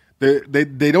 Like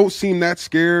they don't seem that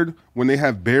scared when they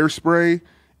have bear spray,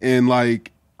 and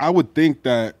like I would think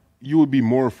that you would be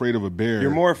more afraid of a bear.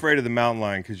 You're more afraid of the mountain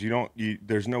lion because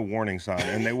there's no warning sign,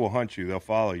 and they will hunt you. They'll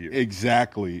follow you.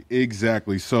 Exactly.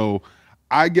 So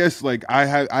I guess like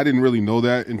I didn't really know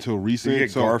that until recently. You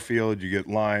get Garfield, you get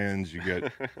lions, you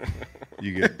get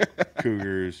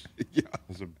cougars. Yeah,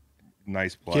 it's a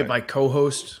nice play. Get my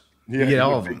co-host. Yeah, you get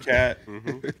all of them. Big cat.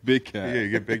 Big cat. Yeah, you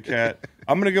get big cat.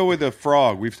 I'm going to go with a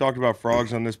frog. We've talked about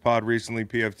frogs on this pod recently,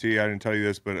 PFT. I didn't tell you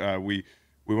this, but we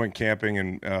went camping,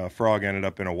 and frog ended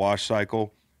up in a wash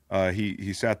cycle.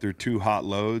 He sat through 2 hot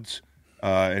loads,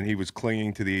 and he was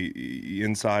clinging to the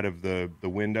inside of the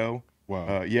window.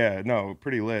 Wow.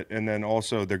 Pretty lit. And then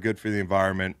also they're good for the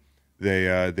environment.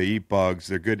 They eat bugs.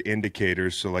 They're good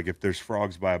indicators. So, like, if there's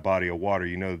frogs by a body of water,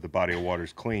 you know that the body of water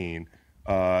is clean.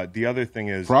 The other thing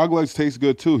is frog legs taste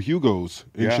good too. Hugo's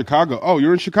in Chicago. Oh,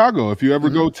 you're in Chicago. If you ever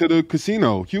go to the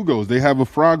casino, Hugo's, they have a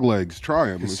frog legs. Try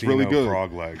them. It's really good.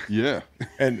 Frog legs. Yeah.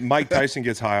 And Mike Tyson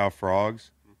gets high off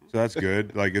frogs, so that's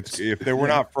good. Like if there were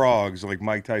not frogs, like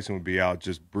Mike Tyson would be out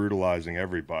just brutalizing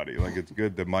everybody. Like it's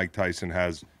good that Mike Tyson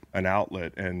has an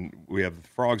outlet, and we have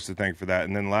frogs to thank for that.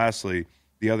 And then lastly,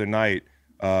 the other night.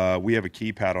 We have a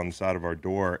keypad on the side of our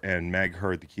door, and Meg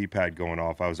heard the keypad going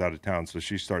off. I was out of town, so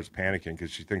she starts panicking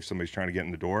because she thinks somebody's trying to get in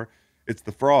the door. It's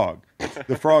the frog.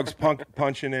 The frog's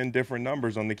punching in different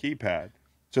numbers on the keypad.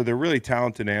 So they're really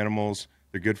talented animals.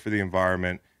 They're good for the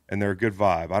environment, and they're a good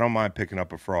vibe. I don't mind picking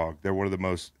up a frog. They're one of the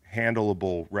most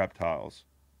handleable reptiles.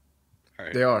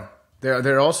 Right. They are.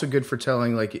 They're also good for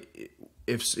telling, like,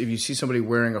 if you see somebody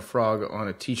wearing a frog on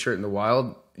a T-shirt in the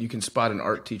wild, you can spot an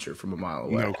art teacher from a mile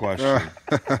away. No question.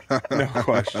 No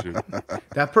question.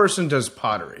 That person does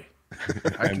pottery.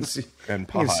 I can see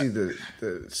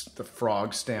the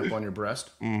frog stamp on your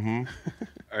breast. Mm-hmm.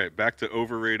 All right, back to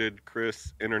overrated,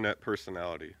 Chris, internet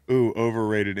personality. Ooh,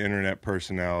 overrated internet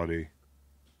personality.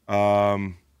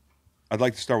 I'd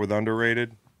like to start with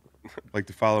underrated. I'd like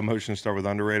to follow motion and start with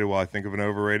underrated while I think of an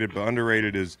overrated. But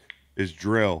underrated is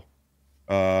drill.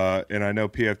 And I know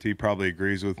PFT probably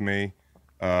agrees with me.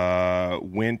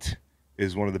 Wint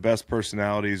is one of the best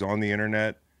personalities on the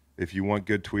internet. If you want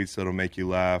good tweets that'll make you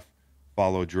laugh,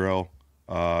 follow Drill.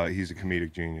 He's a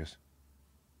comedic genius.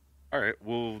 All right,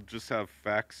 we'll just have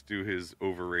Fax do his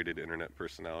overrated internet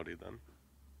personality then.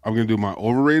 I'm going to do my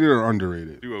overrated or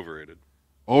underrated? Do overrated.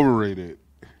 Overrated.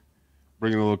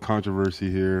 Bringing a little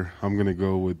controversy here. I'm going to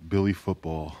go with Billy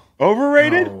Football.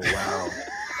 Overrated? Oh, wow.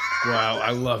 Wow,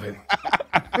 I love it.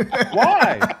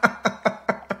 Why?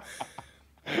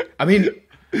 I mean,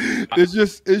 it's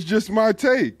just my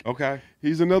take. Okay.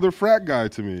 He's another frat guy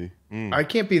to me. I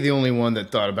can't be the only one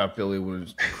that thought about Billy when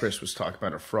Chris was talking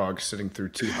about a frog sitting through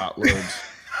 2 hot loads.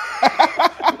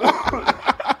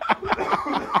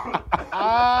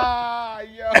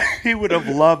 He would have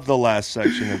loved the last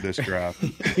section of this graph.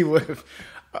 He would have.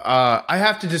 I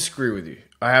have to disagree with you.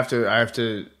 I have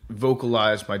to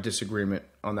vocalize my disagreement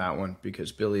on that one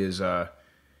because Billy is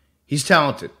he's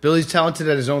talented. Billy's talented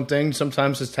at his own thing.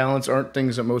 Sometimes his talents aren't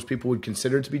things that most people would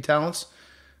consider to be talents.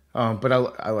 But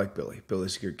I like Billy.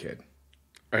 Billy's a good kid.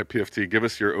 All right, PFT, give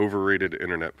us your overrated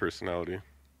internet personality.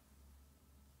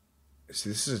 See,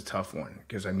 this is a tough one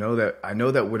because I know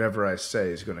that whatever I say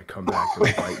is going to come back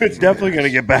and bite me. It's definitely going to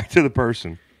get back to the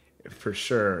person. For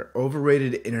sure.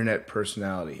 Overrated internet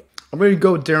personality. I'm going to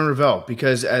go with Darren Ravel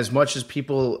because as much as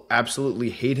people absolutely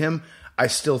hate him, I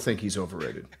still think he's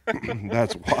overrated.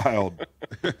 That's wild.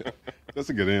 That's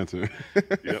a good answer.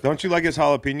 Yep. Don't you like his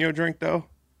jalapeno drink, though?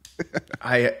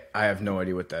 I have no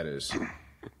idea what that is.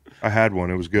 I had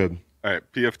one. It was good. All right,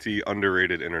 PFT,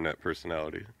 underrated internet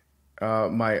personality.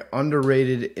 My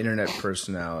underrated internet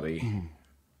personality.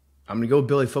 I'm going to go with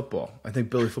Billy Football. I think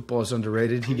Billy Football is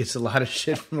underrated. He gets a lot of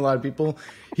shit from a lot of people.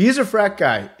 He is a frat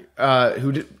guy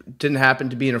who didn't happen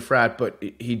to be in a frat, but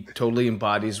he totally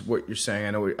embodies what you're saying.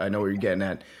 I know what you're getting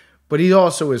at. But he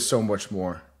also is so much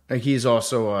more. Like he's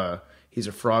also he's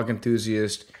a frog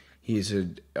enthusiast. He's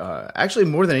actually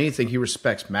more than anything, he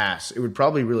respects mass. It would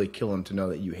probably really kill him to know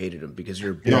that you hated him because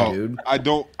you're a big dude. I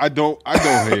don't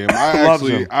hate him.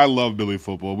 I love Billy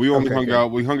Football. We only hung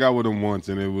out. We hung out with him once,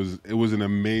 and it was an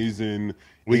amazing.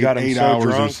 We got him 8 so hours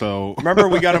drunk. or so. Remember,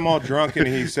 we got him all drunk, and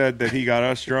he said that he got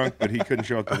us drunk, but he couldn't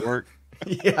show up to work.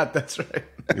 Yeah, that's right.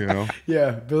 You know? Yeah,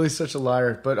 Billy's such a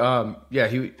liar. But yeah,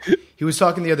 he was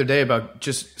talking the other day about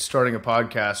just starting a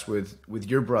podcast with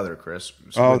your brother, Chris.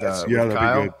 Oh, with that'd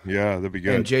Kyle be good. Yeah, that'd be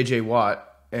good. and JJ Watt.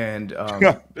 And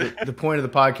the point of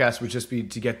the podcast would just be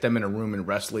to get them in a room and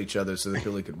wrestle each other so that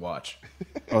Billy could watch.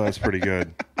 Oh, that's pretty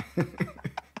good.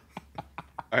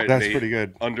 All right, That's Nate, pretty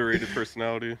good. Underrated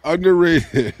personality.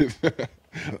 Underrated.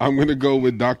 I'm gonna go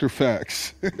with Dr.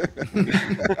 Fax.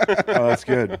 Oh, that's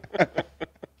good.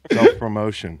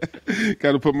 Self-promotion.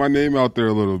 Got to put my name out there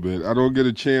a little bit. I don't get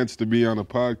a chance to be on a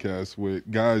podcast with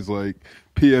guys like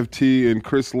PFT and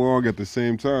Chris Long at the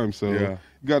same time, so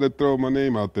got to throw my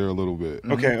name out there a little bit.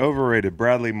 Okay, overrated.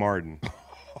 Bradley Martin.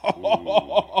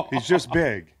 He's just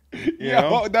big. You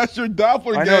know? That's your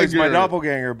doppelganger. I know he's my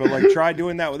doppelganger, but like, try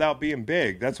doing that without being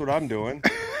big. That's what I'm doing.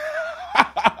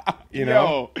 You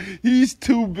know, he's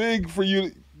too big for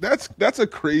you. That's a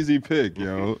crazy pick,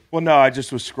 yo. Well, no, I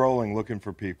just was scrolling looking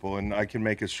for people, and I can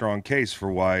make a strong case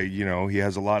for why, you know, he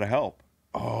has a lot of help.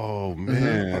 Oh,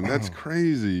 man, that's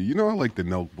crazy. You know, I like the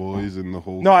Nelk Boys and the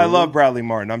whole... No, I love Bradley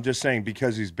Martin. I'm just saying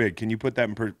because he's big. Can you put that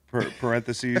in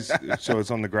parentheses so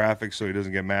it's on the graphic so he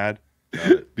doesn't get mad?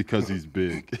 Because he's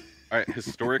big. All right,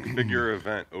 historic figure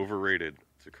event, overrated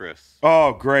to Chris.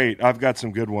 Oh, great. I've got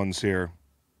some good ones here.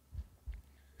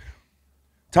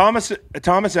 Thomas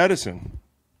Edison.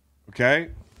 Okay?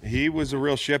 He was a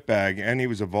real shitbag, and he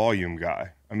was a volume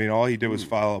guy. I mean, all he did was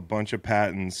file a bunch of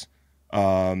patents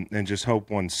and just hope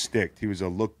one sticked. He was a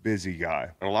look-busy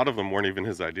guy. And a lot of them weren't even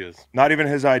his ideas. Not even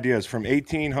his ideas. From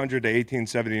 1800 to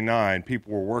 1879,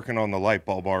 people were working on the light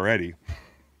bulb already.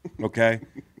 Okay?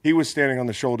 He was standing on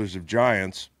the shoulders of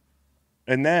giants.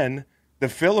 And then the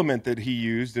filament that he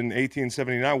used in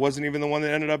 1879 wasn't even the one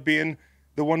that ended up being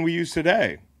the one we use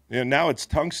today. You know, now it's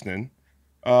tungsten.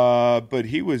 But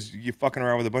he was fucking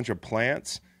around with a bunch of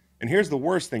plants. And here's the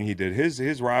worst thing he did.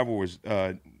 His rival was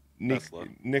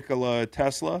Nikola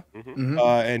Tesla. Mm-hmm.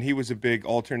 And he was a big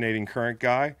alternating current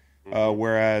guy,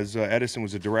 whereas Edison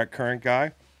was a direct current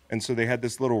guy. And so they had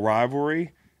this little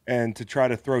rivalry. And to try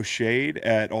to throw shade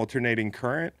at alternating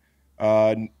current,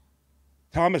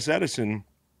 Thomas Edison,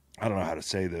 I don't know how to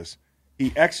say this,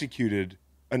 he executed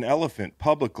an elephant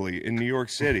publicly in New York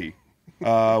City.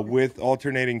 With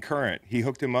alternating current. He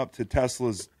hooked him up to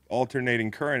Tesla's alternating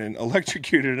current and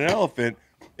electrocuted an elephant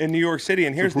in New York City.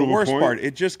 And here's the worst part.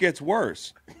 It just gets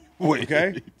worse.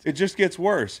 Okay? It just gets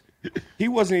worse. He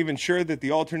wasn't even sure that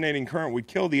the alternating current would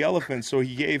kill the elephant, so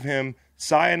he gave him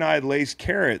cyanide-laced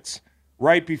carrots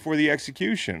right before the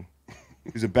execution.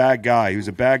 He's a bad guy. He was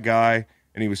a bad guy,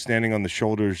 and he was standing on the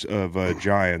shoulders of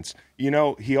giants. You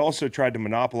know, he also tried to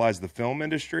monopolize the film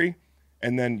industry.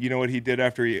 And then, you know what he did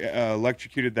after he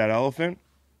electrocuted that elephant?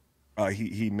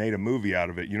 He made a movie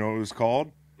out of it. You know what it was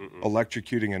called?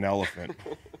 Electrocuting an Elephant.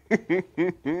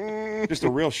 Just a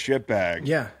real shitbag.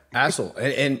 Yeah, asshole.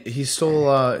 And he stole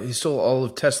all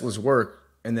of Tesla's work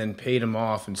and then paid him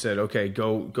off and said, "Okay,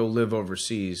 go live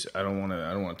overseas. I don't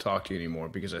want to talk to you anymore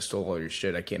because I stole all your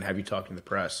shit. I can't have you talking to the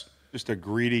press." Just a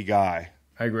greedy guy.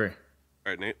 I agree. All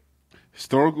right, Nate.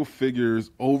 Historical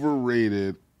figures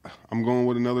overrated. I'm going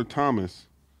with another Thomas,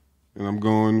 and I'm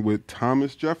going with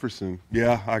Thomas Jefferson.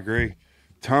 Yeah, I agree.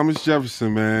 Thomas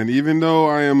Jefferson, man. Even though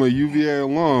I am a UVA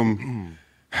alum,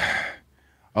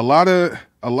 a lot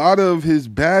of his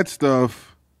bad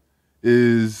stuff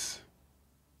is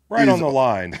on the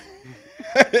line.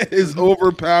 Is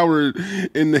overpowered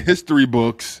in the history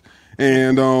books,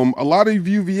 and a lot of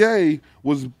UVA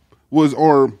was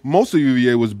or most of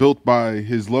UVA was built by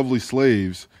his lovely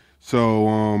slaves. So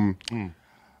I'm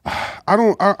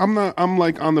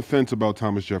like on the fence about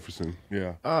Thomas Jefferson.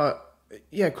 Yeah.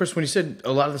 Yeah, Chris, when you said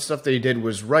a lot of the stuff that he did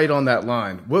was right on that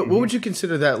line, what would you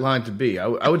consider that line to be?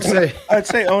 I would say... I'd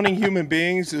say owning human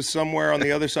beings is somewhere on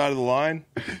the other side of the line.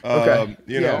 Okay.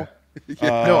 You know?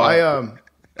 No,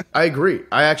 I agree.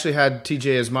 I actually had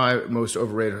TJ as my most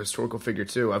overrated historical figure,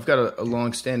 too. I've got a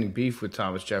long-standing beef with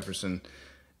Thomas Jefferson.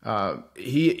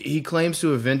 He claims to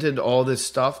have invented all this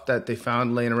stuff that they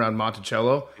found laying around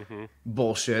Monticello. Mm-hmm.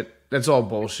 Bullshit. That's all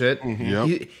bullshit.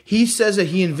 Yep. He says that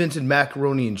he invented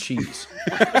macaroni and cheese.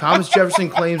 Thomas Jefferson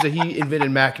claims that he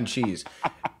invented mac and cheese.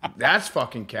 That's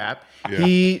fucking cap. Yeah.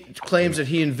 He claims that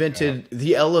he invented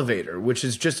the elevator, which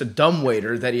is just a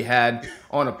dumbwaiter that he had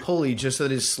on a pulley just so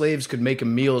that his slaves could make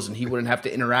him meals and he wouldn't have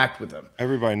to interact with them.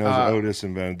 Everybody knows Otis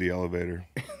invented the elevator.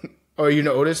 Oh, you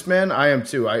know Otis, man? I am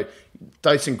too.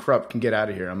 Dyson Krupp can get out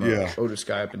of here. I'm a Otis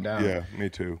guy up and down. Yeah, me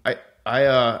too.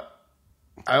 I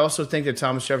also think that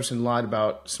Thomas Jefferson lied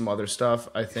about some other stuff.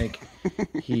 I think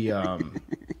he I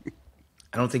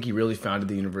don't think he really founded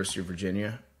the University of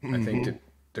Virginia. I think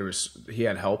that he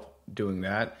had help doing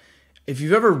that. If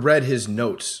you've ever read his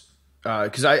notes,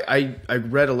 because I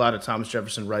read a lot of Thomas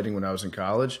Jefferson writing when I was in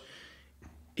college,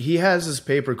 he has this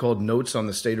paper called Notes on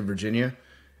the State of Virginia.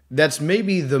 That's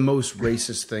maybe the most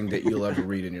racist thing that you'll ever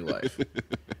read in your life.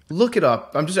 Look it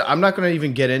up. I'm not going to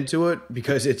even get into it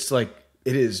because it's like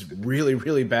it is really,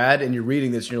 really bad. And you're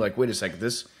reading this and you're like, wait a second,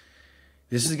 this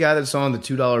is the guy that's on the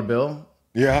 $2 bill.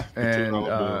 Yeah, and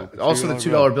also the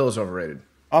 $2 bill is overrated.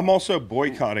 I'm also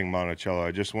boycotting Monticello.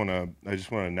 I just want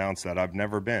to announce that I've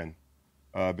never been.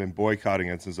 I've been boycotting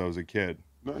it since I was a kid.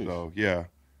 Nice. So yeah,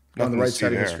 on the right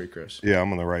side of history, Chris. Yeah, I'm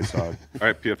on the right side. All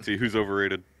right, PFT, who's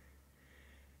overrated?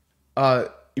 You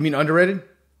mean underrated?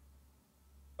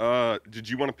 Did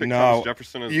you want to pick Thomas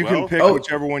Jefferson as well? You can pick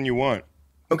whichever one you want.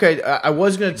 Okay, I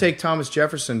was going to take Thomas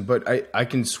Jefferson, but I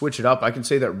can switch it up. I can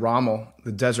say that Rommel,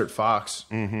 the Desert Fox,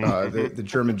 the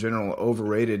German general,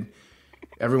 overrated.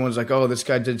 Everyone's like, oh, this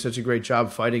guy did such a great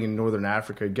job fighting in Northern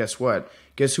Africa. Guess what?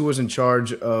 Guess who was in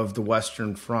charge of the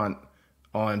Western Front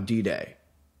on D-Day?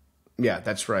 Yeah,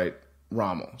 that's right,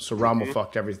 Rommel. So Rommel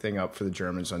fucked everything up for the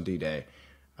Germans on D-Day.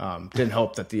 Didn't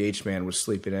help that the H-man was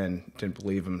sleeping in. Didn't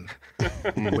believe him.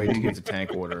 Wait to give the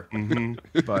tank order.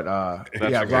 But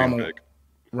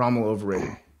Rommel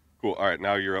overrated. Cool. All right,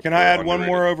 now you're up. Can I add one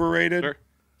more overrated? Sure.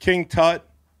 King Tut.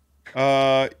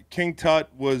 King Tut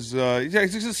was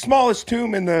he's the smallest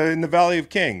tomb in the Valley of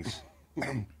Kings.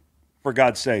 For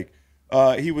God's sake,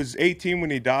 he was 18 when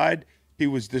he died. He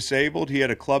was disabled. He had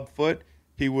a club foot.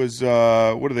 He was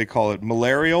what do they call it?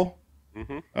 Malarial,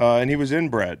 and he was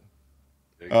inbred.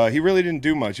 He really didn't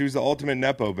do much. He was the ultimate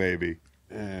nepo baby.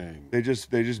 Dang. They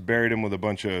just buried him with a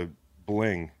bunch of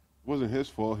bling. Wasn't his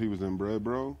fault he was inbred,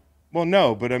 bro. Well,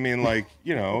 no, but I mean, like,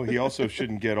 you know, he also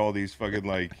shouldn't get all these fucking,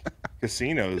 like,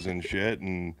 casinos and shit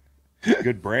and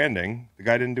good branding. The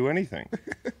guy didn't do anything.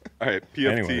 All right,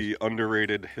 PFT,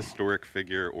 underrated historic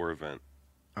figure or event?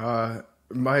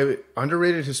 My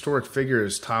underrated historic figure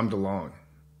is Tom DeLonge,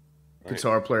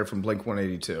 guitar player from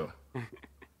Blink-182.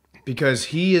 Because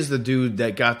he is the dude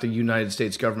that got the United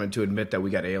States government to admit that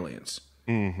we got aliens.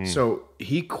 So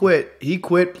he quit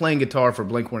playing guitar for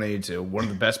Blink-182, one of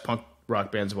the best punk rock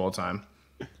bands of all time.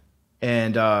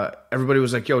 And everybody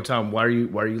was like, yo, Tom, why are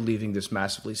you leaving this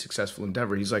massively successful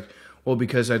endeavor? He's like, well,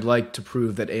 because I'd like to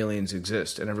prove that aliens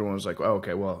exist. And everyone was like, oh,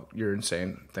 okay, well, you're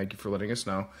insane. Thank you for letting us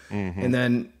know. And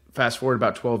then fast forward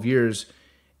about 12 years,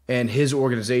 and his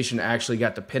organization actually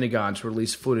got the Pentagon to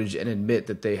release footage and admit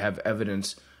that they have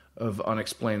evidence of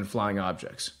unexplained flying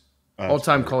objects.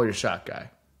 All-time call your shot guy.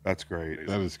 That's great.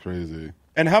 That is crazy.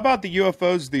 And how about the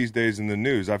UFOs these days in the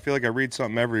news? I feel like I read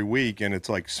something every week, and it's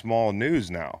like small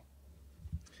news now.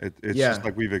 It's just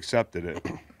like we've accepted it.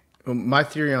 Well, my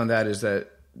theory on that is that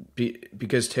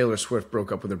because Taylor Swift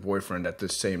broke up with her boyfriend at the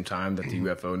same time that the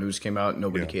UFO news came out,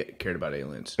 nobody cared about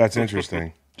aliens. That's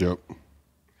interesting. Yep. All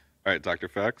right, Dr.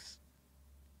 Fax.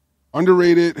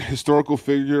 Underrated historical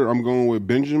figure, I'm going with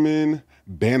Benjamin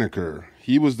Banneker.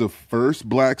 He was the first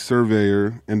black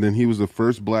surveyor, and then he was the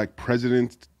first black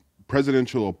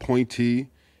presidential appointee.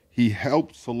 He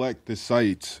helped select the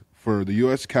sites for the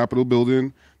U.S. Capitol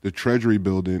building, the Treasury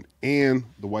building, and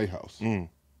the White House.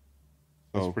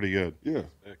 That's pretty good. Yeah.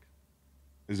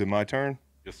 Is it my turn?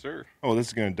 Yes, sir. Oh, this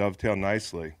is going to dovetail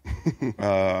nicely.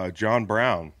 John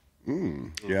Brown.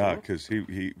 Yeah, because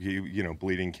he you know,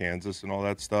 bleeding Kansas and all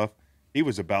that stuff. He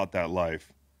was about that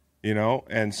life, you know.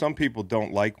 And some people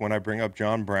don't like when I bring up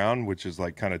John Brown, which is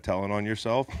like kind of telling on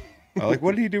yourself. Like,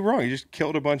 what did he do wrong? He just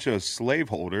killed a bunch of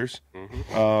slaveholders.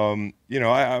 You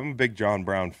know, I'm a big John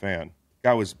Brown fan.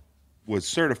 Guy was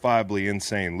certifiably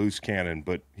insane, loose cannon,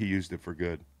 but he used it for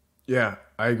good. Yeah,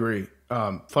 I agree.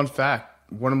 Fun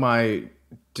fact, one of my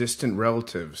distant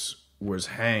relatives was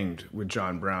hanged with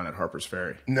John Brown at Harper's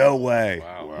Ferry. No way.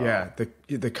 Wow. Yeah,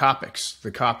 the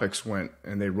Copics went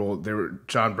and they rolled.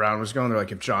 John Brown was going. They're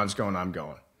like, if John's going, I'm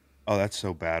going. Oh, that's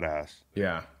so badass.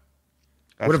 Yeah.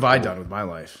 What have I done with my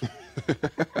life?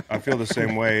 I feel the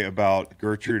same way about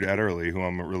Gertrude Ederle, who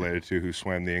I'm related to, who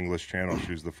swam the English Channel.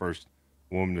 She was the first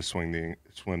woman to swim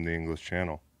the English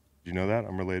Channel. you know that?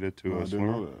 I'm related to a swimmer.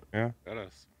 I didn't know that. Yeah.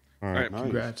 Badass. All right. Nice.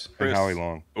 Congrats. And Chris, Howie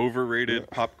Long. Overrated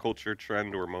pop culture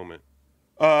trend or moment?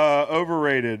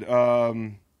 Overrated.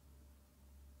 I'm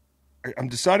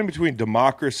deciding between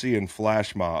democracy and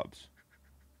flash mobs.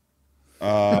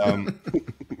 Only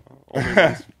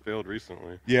one's failed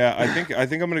recently. Yeah, I think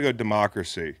I'm going to go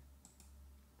democracy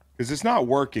because it's not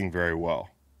working very well.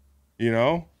 You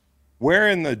know, where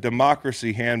in the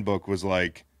democracy handbook was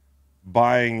like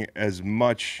buying as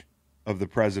much of the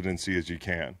presidency as you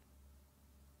can.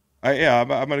 I'm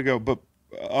going to go, but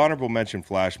honorable mention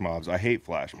flash mobs. I hate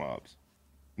flash mobs.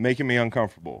 Making me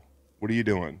uncomfortable. What are you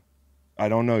doing? I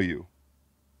don't know you.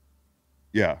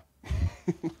 Yeah.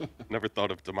 Never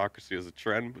thought of democracy as a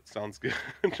trend, but sounds good.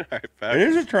 It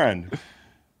is a trend.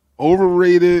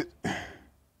 Overrated.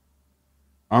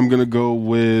 I'm gonna go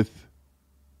with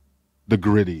the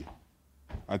gritty.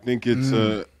 I think it's.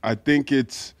 I'm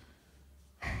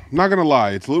not gonna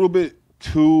lie. It's a little bit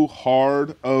too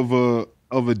hard of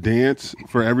a dance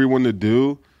for everyone to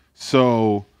do.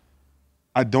 So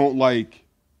I don't like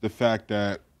the fact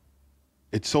that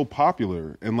it's so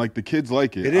popular and like the kids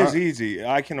like it. It is easy.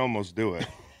 I can almost do it.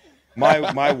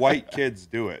 My white kids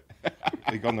do it,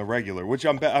 like on the regular, which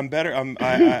I'm better.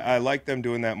 I like them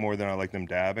doing that more than I like them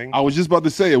dabbing. I was just about to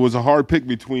say it was a hard pick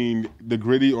between the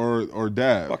gritty or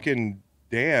dab. Fucking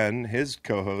Dan, his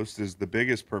co-host, is the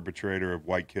biggest perpetrator of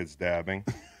white kids dabbing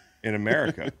in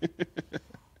America.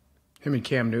 Him and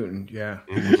Cam Newton, yeah.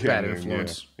 Bad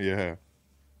influence. Yeah.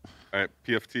 All right,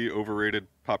 PFT, overrated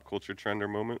pop culture trend or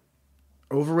moment?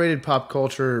 Overrated pop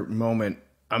culture moment.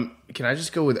 Can I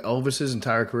just go with Elvis's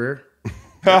entire career?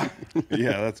 Yeah,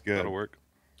 that's good. That'll work.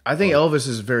 I think Elvis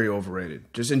is very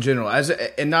overrated, just in general,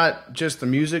 and not just the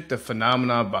music, the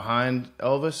phenomenon behind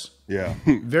Elvis. Yeah.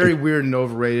 Very weird and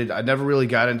overrated. I never really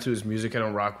got into his music. I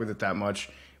don't rock with it that much.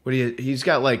 But he's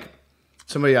got like,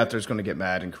 somebody out there is going to get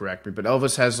mad and correct me, but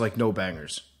Elvis has like no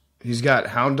bangers. He's got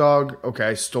Hound Dog.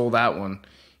 Okay, stole that one.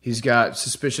 He's got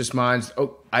Suspicious Minds.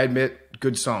 Oh, I admit,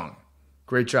 good song.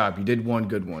 Great job. You did one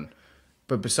good one.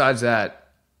 But besides that,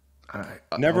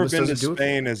 Never Elvis been to doesn't do it.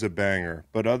 Spain as a banger,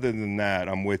 but other than that,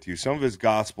 I'm with you. Some of his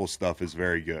gospel stuff is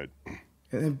very good.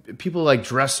 And then people like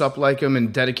dress up like him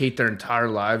and dedicate their entire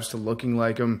lives to looking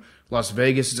like him. Las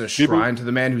Vegas is a shrine to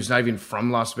the man who's not even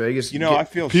from Las Vegas. You know, I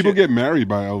feel people get married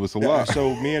by Elvis a lot.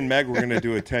 So me and Meg were going to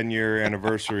do a 10-year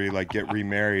anniversary, like get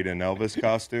remarried in Elvis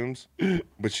costumes,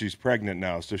 but she's pregnant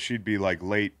now, so she'd be like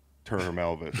late term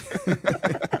Elvis.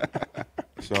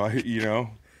 So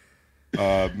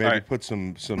maybe right. put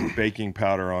some baking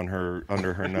powder on her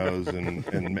under her nose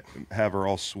and have her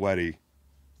all sweaty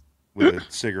with a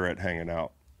cigarette hanging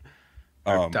out.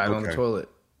 Died on the toilet.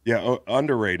 Yeah,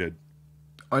 underrated.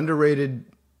 Underrated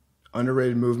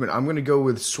movement. I'm going to go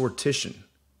with sortition,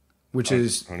 which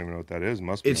is I don't even know what that is.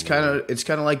 Must be. it's kind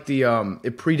of like the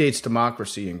it predates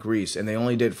democracy in Greece, and they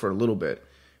only did it for a little bit.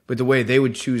 But the way they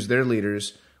would choose their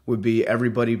leaders would be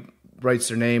everybody writes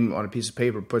their name on a piece of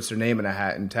paper, puts their name in a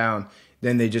hat in town.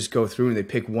 Then they just go through and they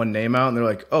pick one name out, and they're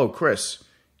like, "Oh, Chris,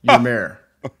 you're mayor.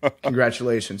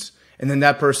 Congratulations." And then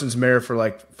that person's mayor for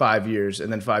like 5 years,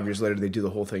 and then 5 years later they do the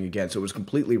whole thing again. So it was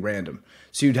completely random.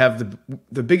 So you'd have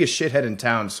the biggest shithead in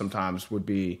town sometimes would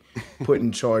be put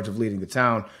in charge of leading the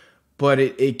town, but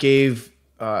it gave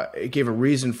a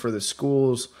reason for the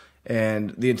schools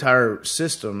and the entire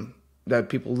system that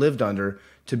people lived under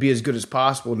to be as good as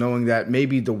possible, knowing that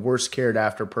maybe the worst cared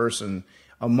after person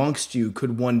amongst you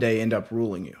could one day end up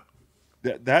ruling you.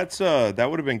 That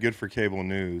would have been good for cable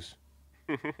news.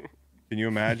 Can you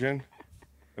imagine?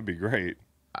 That'd be great.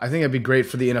 I think it'd be great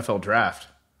for the NFL draft.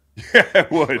 Yeah,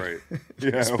 it would. Right.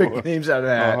 Yeah, Just pick names out of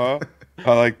that.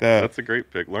 I like that. That's a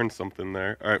great pick. Learned something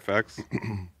there. All right, facts.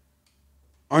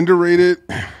 Underrated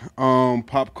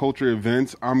pop culture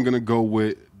events. I'm gonna go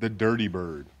with the Dirty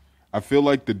Bird. I feel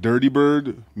like the Dirty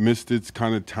Bird missed its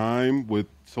kind of time with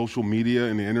social media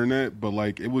and the internet, but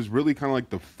like it was really kind of like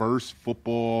the first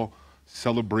football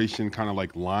celebration, kind of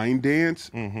like line dance.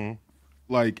 Mm-hmm.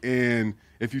 Like, and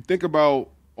if you think about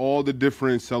all the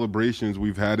different celebrations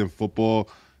we've had in football,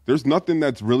 there's nothing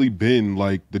that's really been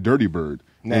like the Dirty Bird.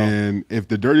 No. And if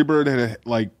the Dirty Bird had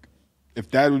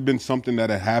if that had been something that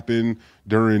had happened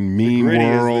during Mean the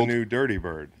World, is the new Dirty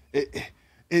Bird.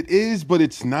 It is, but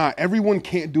it's not. Everyone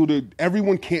can't do the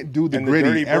and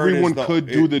gritty. The Everyone could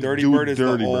do the Dirty do Bird.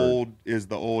 Is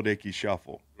the old Icky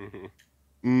Shuffle.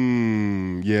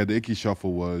 Mm-hmm. Yeah, the Icky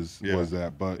Shuffle was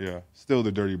that, but still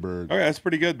the Dirty Bird. Okay, that's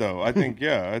pretty good though. I think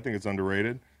it's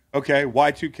underrated. Okay,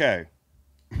 Y2K,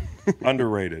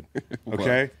 underrated.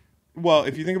 Okay, Well,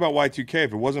 if you think about Y2K,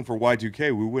 if it wasn't for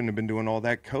Y2K, we wouldn't have been doing all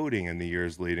that coding in the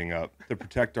years leading up to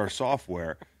protect our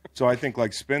software. So I think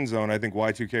like Spin Zone, I think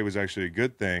Y2K was actually a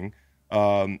good thing.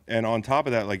 And on top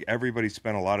of that, like everybody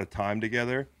spent a lot of time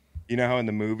together. You know how in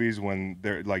the movies when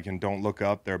they're like in Don't Look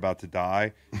Up, they're about to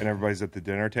die and everybody's at the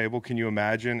dinner table? Can you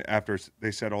imagine after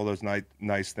they said all those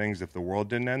nice things if the world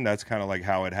didn't end? That's kind of like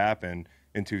how it happened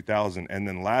in 2000. And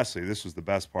then lastly, this was the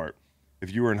best part.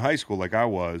 If you were in high school like I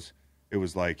was, it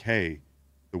was like, hey,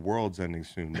 the world's ending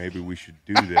soon. Maybe we should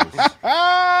do this.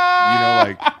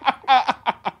 Like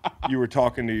you were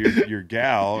talking to your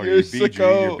gal or your BG,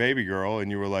 your baby girl, and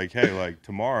you were like, hey, like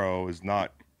tomorrow is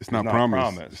not. It's not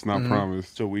promised. It's not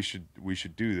promised. So we should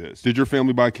do this. Did your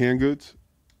family buy canned goods?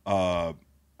 I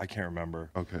can't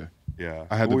remember. Okay. Yeah.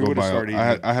 I had to go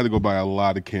buy. I had to go buy a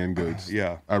lot of canned goods.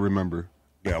 Yeah. I remember.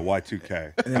 Yeah.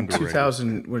 Y2K. And then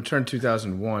 2000, when it turned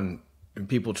 2001, and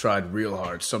people tried real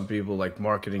hard. Some people, like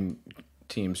marketing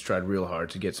teams, tried real hard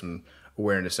to get some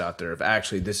awareness out there of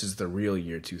actually this is the real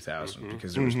year 2000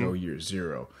 because there was no year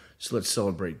zero. So let's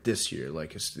celebrate this year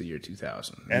like it's the year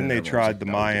 2000. And they tried the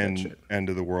Mayan end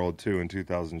of the world too in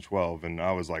 2012, and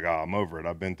I was like, I'm over it.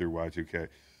 I've been through Y2K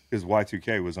because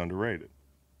Y2K was underrated.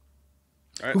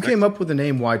 Who came up with the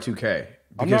name Y2K?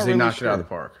 Because they knocked it out of the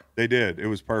park. They did. It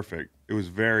was perfect. It was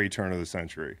very turn of the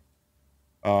century.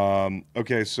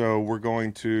 Okay, so we're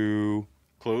going to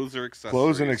clothes or accessories.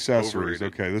 Clothes and accessories.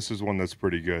 Overrated. Okay, this is one that's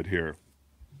pretty good here.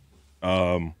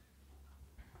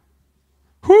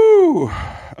 Whew.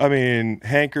 I mean,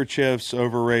 handkerchiefs,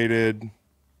 overrated.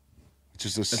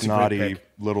 Just a snotty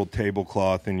little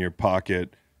tablecloth in your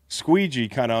pocket. Squeegee,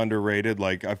 kind of underrated.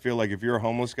 Like, I feel like if you're a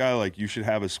homeless guy, like, you should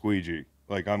have a squeegee.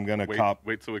 Like, I'm going to cop.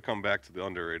 Wait till we come back to the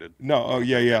underrated. No, oh,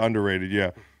 yeah, underrated, yeah.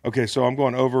 Okay, so I'm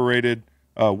going overrated.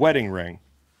 Wedding ring.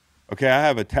 Okay, I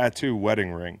have a tattoo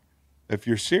wedding ring. If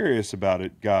you're serious about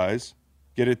it, guys,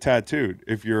 get it tattooed.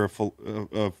 If you're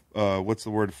what's the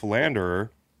word, philanderer,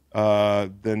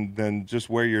 then just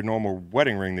wear your normal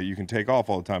wedding ring that you can take off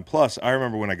all the time. Plus, I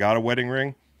remember when I got a wedding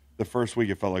ring, the first week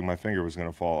it felt like my finger was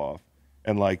going to fall off.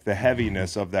 And like the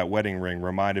heaviness of that wedding ring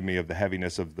reminded me of the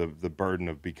heaviness of the burden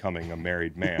of becoming a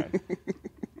married man.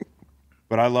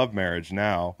 But I love marriage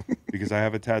now because I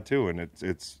have a tattoo and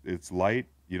it's light.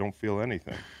 You don't feel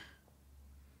anything.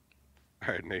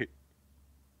 All right, Nate.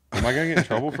 Am I going to get in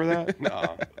trouble for that?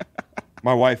 No.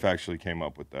 My wife actually came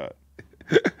up with that.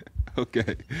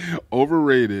 Okay.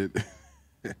 Overrated.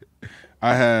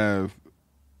 I have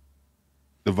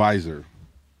the visor.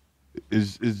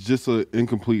 It's just an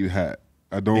incomplete hat.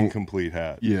 Incomplete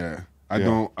hat. Yeah. I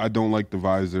don't like the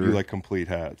visor. You like complete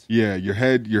hats. Yeah, your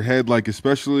head, like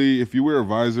especially if you wear a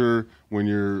visor when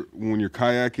you're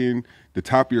kayaking, the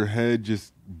top of your head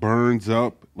just burns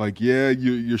up. Like, yeah,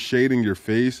 you're shading your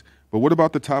face, but what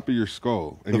about the top of your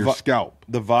skull and your scalp?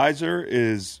 The visor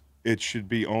it should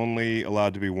be only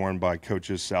allowed to be worn by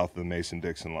coaches south of the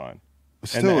Mason-Dixon line.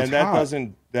 Still, and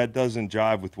that doesn't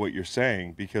jive with what you're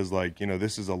saying because, like, you know,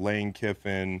 this is a Lane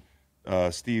Kiffin,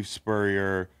 Steve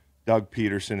Spurrier, Doug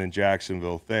Peterson, and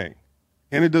Jacksonville thing.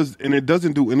 And it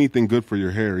doesn't do anything good for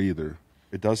your hair either.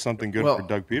 It does something good for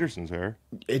Doug Peterson's hair.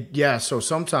 So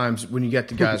sometimes when you get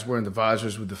the guys wearing the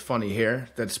visors with the funny hair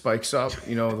that spikes up,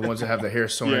 you know, the ones that have the hair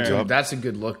sewn into them, that's a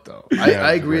good look, though.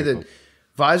 I agree that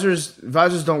visors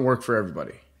don't work for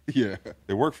everybody. Yeah.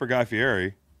 They work for Guy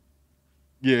Fieri.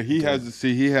 Yeah, he has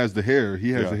the hair.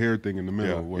 He has the hair thing in the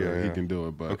middle where he can do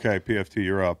it. But okay, PFT,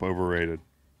 you're up. Overrated.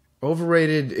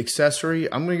 Overrated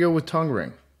accessory. I'm going to go with tongue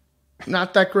ring.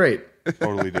 Not that great.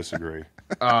 Totally disagree.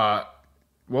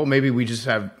 Well, maybe we just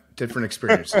have different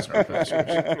experiences.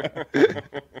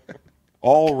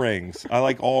 All rings. I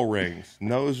like all rings.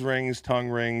 Nose rings, tongue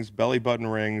rings, belly button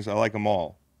rings. I like them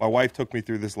all. My wife took me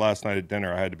through this last night at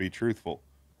dinner. I had to be truthful.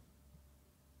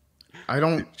 I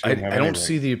don't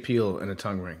see the appeal in a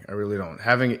tongue ring. I really don't.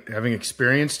 Having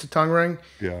experienced a tongue ring,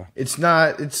 it's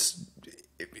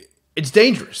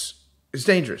dangerous. It's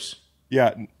dangerous.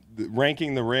 Yeah,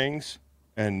 ranking the rings,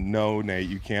 and no, Nate,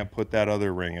 you can't put that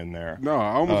other ring in there. No,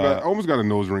 I almost got a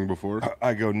nose ring before.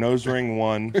 I go nose ring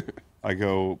 1, I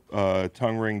go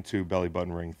tongue ring 2, belly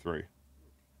button ring 3.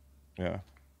 Yeah.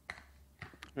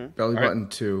 Belly button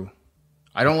 2.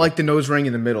 I don't like the nose ring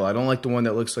in the middle. I don't like the one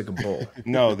that looks like a bull.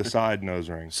 No, the side nose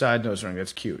ring. Side nose ring.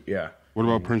 That's cute. Yeah. What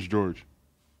about Prince George?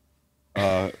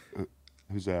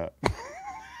 Who's that?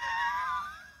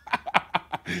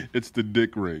 It's the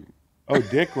dick ring. Oh,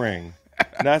 dick ring.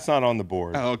 That's not on the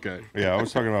board. Oh, okay. Yeah, I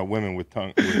was talking about women with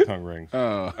tongue rings.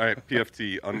 All right,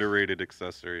 PFT, underrated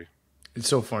accessory. It's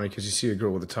so funny because you see a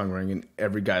girl with a tongue ring, and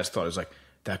every guy's thought is like,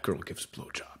 that girl gives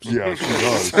blowjobs. Yeah, she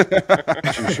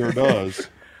does. She sure does.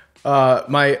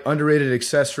 My underrated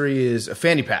accessory is a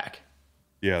fanny pack.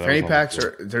 Yeah, fanny packs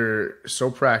they're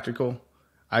so practical.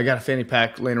 I got a fanny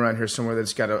pack laying around here somewhere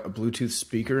that's got a Bluetooth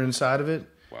speaker inside of it.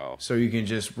 Wow. So you can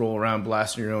just roll around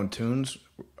blasting your own tunes.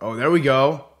 Oh, there we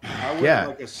go. I wear it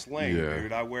like a sling,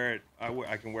 dude. I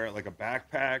can wear it like a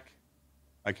backpack.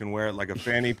 I can wear it like a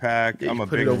fanny pack. I'm a big fan.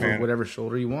 Put it over whatever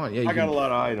shoulder you want. Yeah, I got a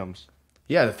lot of items.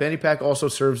 Yeah, the fanny pack also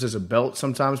serves as a belt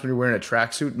sometimes when you're wearing a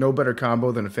tracksuit. No better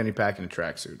combo than a fanny pack and a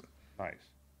tracksuit. Nice.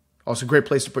 Also, great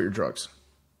place to put your drugs.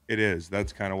 It is.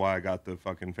 That's kind of why I got the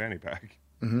fucking fanny pack.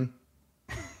 Mm-hmm.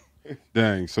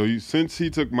 Dang. So since he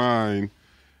took mine,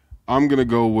 I'm gonna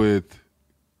go with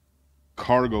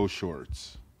cargo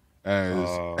shorts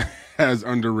as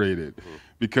underrated,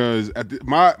 because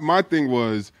my thing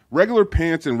was regular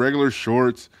pants and regular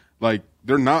shorts, like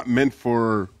they're not meant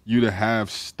for you to have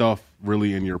stuff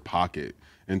really in your pocket.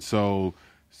 And so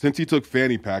since he took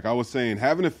fanny pack, I was saying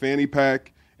having a fanny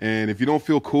pack, and if you don't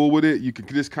feel cool with it, you can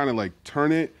just kind of like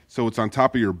turn it so it's on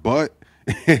top of your butt,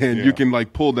 and you can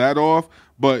like pull that off.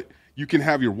 But you can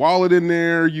have your wallet in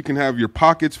there, you can have your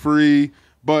pockets free.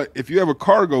 But if you have a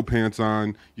cargo pants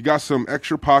on, you got some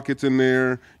extra pockets in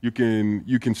there. You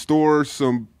can store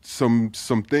some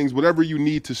things, whatever you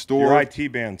need to store. Your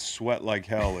IT bands sweat like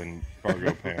hell in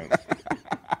cargo pants.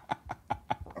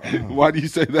 Why do you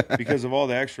say that? Because of all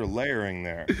the extra layering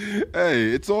there. Hey,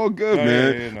 it's all good,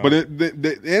 man. No. But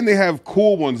they have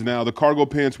cool ones now, the cargo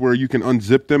pants where you can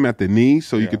unzip them at the knee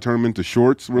so you can turn them into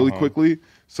shorts really quickly.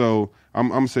 So I'm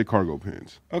going to say cargo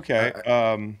pants. Okay.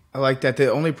 I like that. The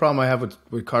only problem I have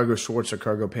with cargo shorts or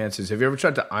cargo pants is, have you ever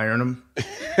tried to iron them?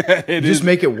 Just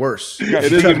make it worse. You got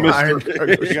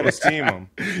to steam them.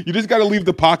 You just got to leave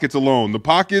the pockets alone. The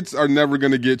pockets are never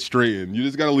going to get straightened. You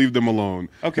just got to leave them alone.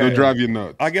 Okay. They'll drive you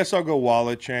nuts. I guess I'll go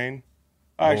wallet chain.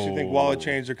 I actually think wallet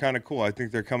chains are kind of cool. I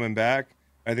think they're coming back.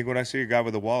 I think when I see a guy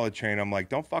with a wallet chain, I'm like,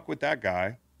 don't fuck with that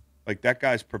guy. Like, that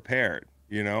guy's prepared,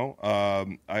 you know?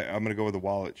 I'm going to go with a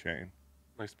wallet chain.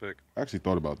 Nice pick. I actually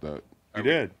thought about that. You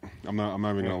did. I'm not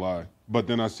even gonna lie. But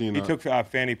then I seen he took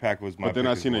fanny pack was my. But then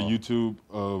I seen a YouTube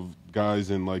of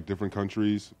guys in like different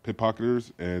countries,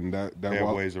 pickpocketers, and that they have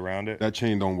ways around it. That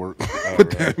chain don't work.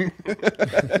 Right.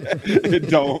 It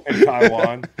don't. In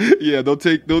Taiwan. Yeah, they'll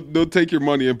take your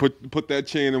money and put that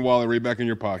chain and wallet right back in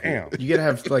your pocket. Damn. You gotta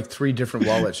have like 3 different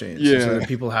wallet chains, so that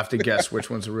people have to guess which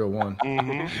one's the real one.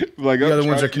 Mm-hmm. Like the other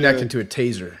ones are connected to a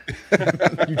taser.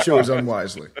 You chose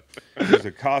unwisely. There's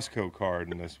a Costco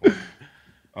card in this one.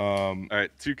 All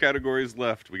right, 2 categories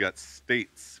left. We got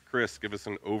states. Chris, give us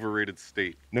an overrated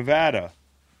state. Nevada.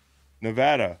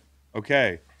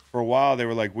 Okay. For a while, they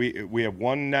were like, we have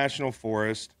 1 national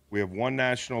forest. We have 1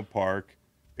 national park.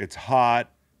 It's hot.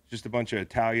 Just a bunch of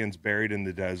Italians buried in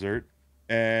the desert.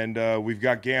 And we've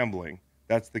got gambling.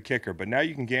 That's the kicker. But now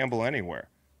you can gamble anywhere.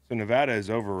 So Nevada is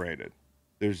overrated.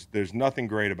 There's nothing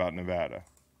great about Nevada.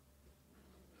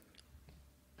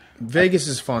 Vegas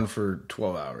is fun for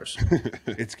 12 hours.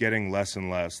 It's getting less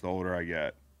and less the older I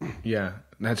get. Yeah,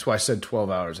 that's why I said 12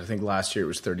 hours. I think last year it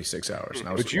was 36 hours.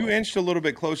 But you inched a little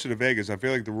bit closer to Vegas. I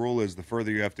feel like the rule is the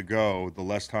further you have to go, the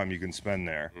less time you can spend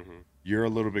there. Mm-hmm. You're a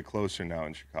little bit closer now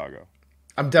in Chicago.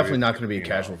 I'm definitely not going to be a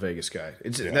casual Vegas guy.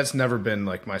 That's never been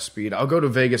like my speed. I'll go to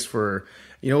Vegas for,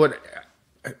 you know what,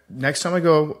 next time I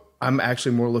go, I'm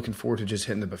actually more looking forward to just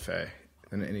hitting the buffet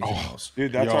than anything else.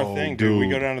 Dude, that's our thing, dude. We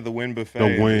go down to the Wynn buffet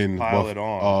and just pile it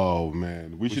on. Oh,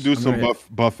 man. We should do some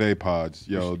buffet pods.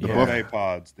 Yo, the buffet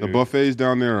pods, dude. The buffets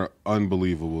down there are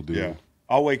unbelievable, dude. Yeah.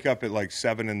 I'll wake up at like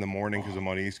 7 in the morning because I'm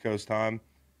on East Coast time,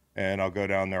 and I'll go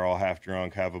down there all half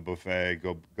drunk, have a buffet,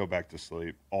 go back to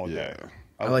sleep all day.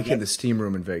 I like hitting the steam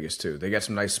room in Vegas, too. They got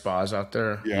some nice spas out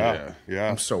there. Yeah.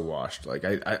 I'm so washed. Like,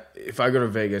 if I go to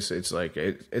Vegas, it's like,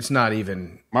 it's not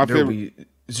even, there'll be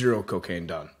 0 cocaine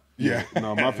done. Yeah,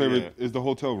 no, my favorite is the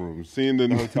hotel room.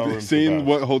 Seeing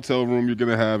what hotel room you're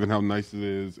gonna have and how nice it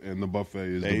is, and the buffet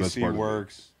is the best part. AC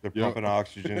works. They're pumping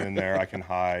oxygen in there. I can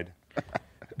hide.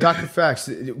 Dr. Fax,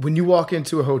 when you walk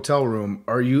into a hotel room,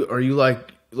 are you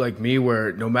like me,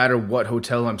 where no matter what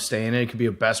hotel I'm staying in, it could be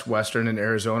a Best Western in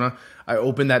Arizona, I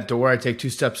open that door, I take 2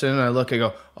 steps in, and I look, I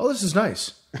go, oh, this is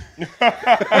nice.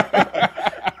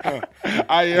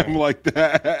 I am like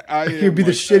that. It could be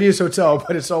the shittiest hotel,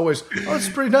 but it's always, it's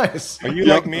pretty nice. Are you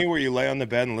like me, where you lay on the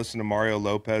bed and listen to Mario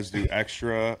Lopez do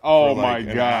Extra? Oh for like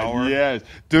my God, hour? Yes.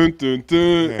 Dun, dun,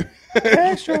 dun.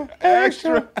 Yeah.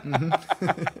 Extra.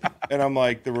 Mm-hmm. And I'm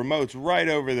like, the remote's right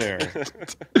over there.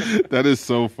 That is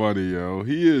so funny, yo.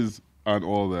 He is on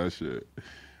all that shit.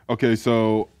 Okay,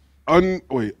 so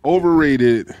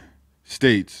overrated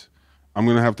states. I'm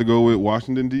gonna have to go with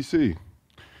Washington, D.C.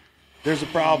 There's a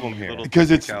problem here because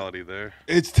it's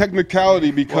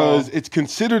technicality because it's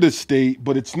considered a state,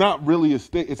 but it's not really a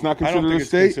state. It's not considered a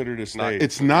state. Considered a state.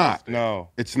 It's not. No,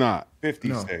 it's not.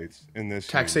 50 states in this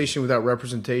taxation without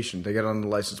representation. They got on the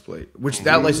license plate, which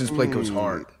that license plate goes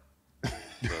hard.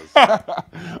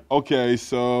 Okay,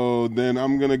 so then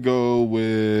I'm gonna go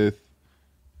with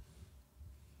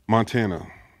Montana.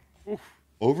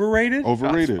 Overrated?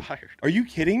 Overrated. Are you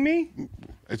kidding me?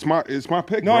 It's my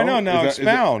pick. No, bro. I know. Now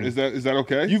expound. Is that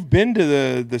okay? You've been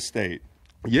to the state.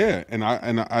 Yeah, and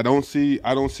I don't see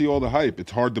all the hype.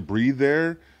 It's hard to breathe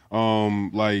there.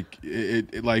 Like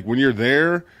like when you're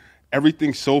there,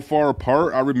 everything's so far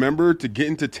apart. I remember to get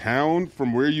into town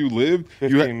from where you lived,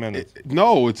 15 minutes.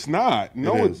 No, it's not.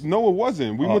 No, it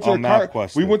wasn't. We went to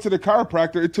we went to the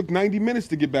chiropractor. It took 90 minutes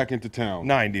to get back into town.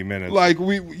 90 minutes. Like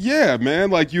man.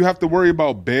 Like you have to worry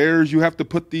about bears. You have to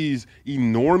put these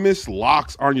enormous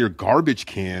locks on your garbage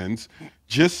cans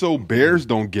just so bears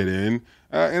don't get in.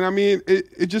 And I mean,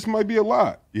 it just might be a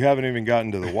lot. You haven't even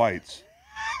gotten to the whites.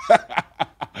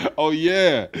 Oh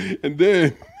yeah, and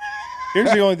then.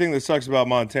 Here's the only thing that sucks about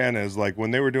Montana is like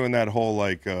when they were doing that whole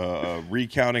like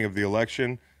recounting of the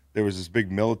election, there was this big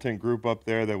militant group up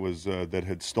there that was that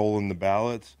had stolen the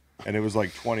ballots, and it was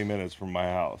like 20 minutes from my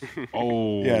house.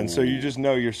 Oh, yeah, and so you just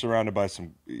know you're surrounded by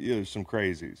some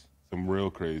crazies, some real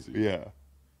crazies.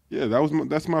 Yeah,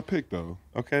 that's my pick though.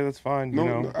 Okay, that's fine.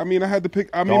 No, I mean I had to pick.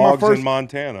 I mean my first in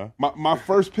Montana. My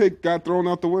first pick got thrown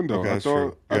out the window. Okay, I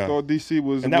thought DC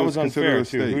was, and that was unfair too.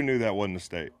 State. Who knew that wasn't a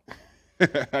state?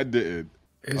 I did.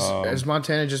 Has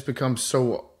Montana just become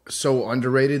so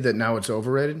underrated that now it's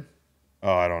overrated?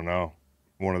 Oh, I don't know.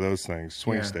 One of those things.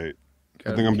 Swing state.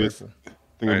 I think I'm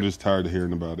just tired of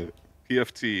hearing about it.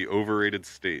 PFT overrated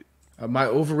state. My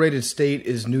overrated state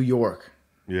is New York.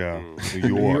 Yeah,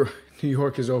 New York. New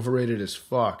York is overrated as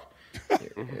fuck.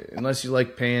 Unless you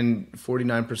like paying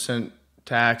 49%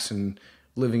 tax and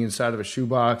living inside of a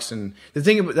shoebox. And the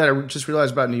thing that I just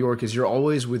realized about New York is you're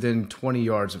always within 20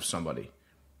 yards of somebody,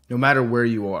 no matter where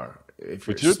you are.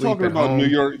 But you're talking about New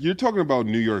York. You're talking about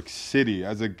New York City.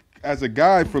 As a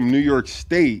guy from New York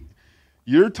State,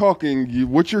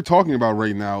 what you're talking about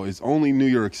right now is only New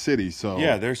York City. So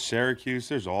yeah, there's Syracuse,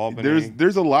 there's Albany.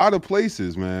 There's a lot of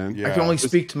places, man. Yeah. I can only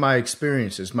speak to my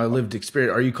experiences, my lived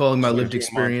experience. Are you calling my lived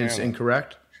experience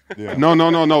incorrect? Yeah.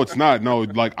 No, it's not. No,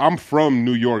 like I'm from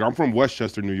New York. I'm from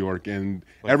Westchester, New York, and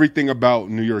everything about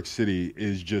New York City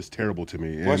is just terrible to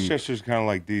me. And Westchester's kind of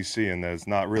like D.C. in that it's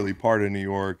not really part of New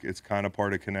York. It's kind of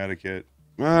part of Connecticut.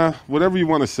 Whatever you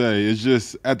want to say, it's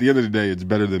just at the end of the day, it's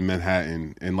better than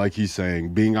Manhattan. And like he's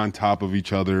saying, being on top of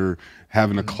each other,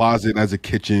 having a closet as a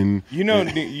kitchen. You know,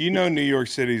 New York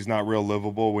City's not real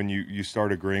livable when you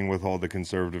start agreeing with all the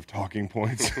conservative talking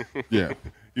points. Yeah.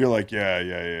 You're like, yeah.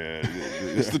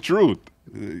 It's the truth.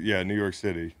 Yeah, New York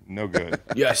City, no good.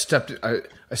 Yeah, I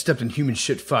stepped in human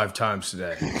shit 5 times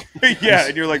today. Yeah,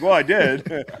 and you're like, well, I did.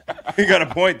 You got a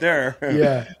point there.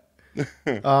 Yeah.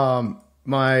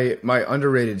 My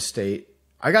underrated state.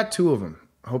 I got 2 of them.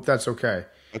 I hope that's okay.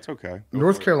 That's okay.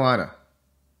 North Carolina.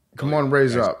 Come on,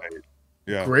 raise up. State.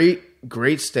 Yeah.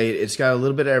 Great state. It's got a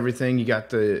little bit of everything. You got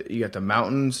the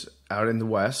mountains out in the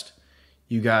west.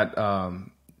 You got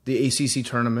the ACC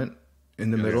tournament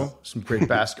in the middle. Some great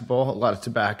basketball. A lot of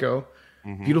tobacco.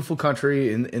 Mm-hmm. Beautiful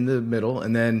country in the middle.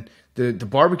 And then the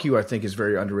barbecue, I think, is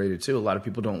very underrated too. A lot of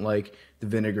people don't like the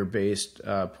vinegar-based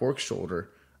pork shoulder.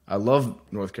 I love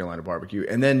North Carolina barbecue.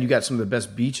 And then you got some of the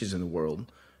best beaches in the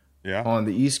world on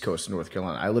the East Coast of North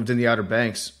Carolina. I lived in the Outer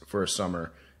Banks for a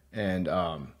summer, and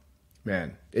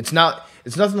man, it's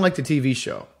nothing like the TV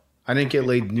show. I didn't get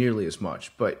laid nearly as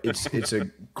much, but it's a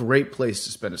great place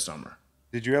to spend a summer.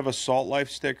 Did you have a Salt Life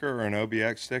sticker or an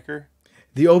OBX sticker?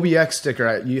 The OBX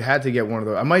sticker, you had to get one of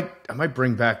those. I might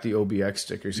bring back the OBX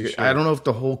stickers. I don't know if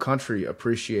the whole country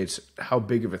appreciates how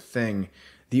big of a thing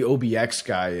the OBX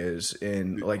guy is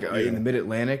in the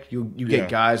Mid-Atlantic. You get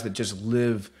guys that just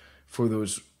live for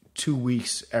those 2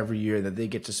 weeks every year that they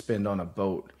get to spend on a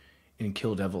boat in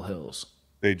Kill Devil Hills.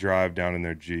 They drive down in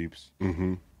their Jeeps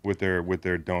with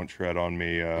their "Don't Tread on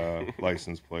Me"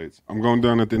 license plates. I'm going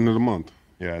down at the end of the month.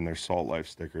 Yeah, and their Salt Life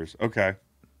stickers. Okay,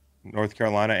 North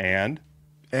Carolina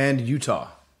and Utah.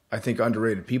 I think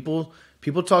underrated. People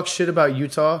talk shit about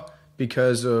Utah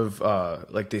because of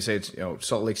like they say it's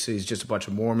Salt Lake City is just a bunch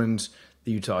of Mormons.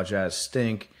 The Utah Jazz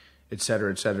stink, et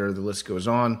cetera, et cetera. The list goes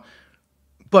on.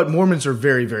 But Mormons are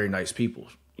very, very nice people.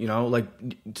 Like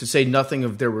to say nothing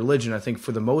of their religion, I think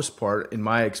for the most part, in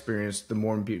my experience, the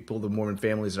Mormon people, the Mormon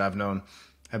families that I've known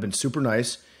have been super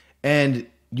nice. And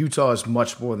Utah is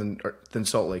much more than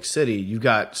Salt Lake City. You've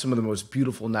got some of the most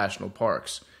beautiful national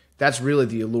parks. That's really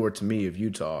the allure to me of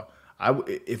Utah.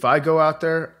 If I go out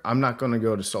there, I'm not going to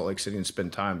go to Salt Lake City and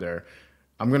spend time there.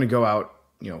 I'm going to go out,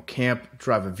 camp,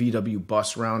 drive a VW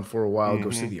bus around for a while,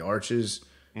 go see the arches.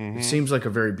 It seems like a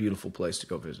very beautiful place to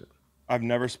go visit. I've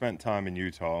never spent time in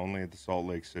Utah, only at the Salt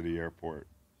Lake City airport.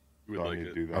 We would like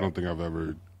it. I don't think I've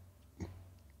ever.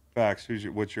 Facts.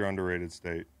 What's your underrated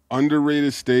state?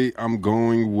 Underrated state, I'm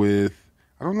going with,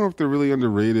 I don't know if they're really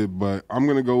underrated, but I'm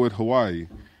going to go with Hawaii.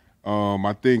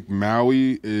 I think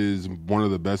Maui is one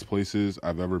of the best places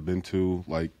I've ever been to,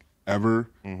 like, ever.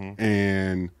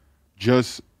 And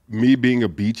just me being a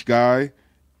beach guy,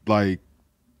 like,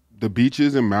 the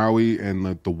beaches in Maui and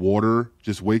the water,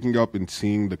 just waking up and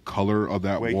seeing the color of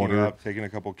that water. Waking up, taking a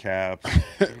couple caps.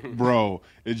 Bro,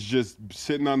 it's just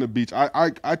sitting on the beach.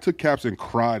 I took caps and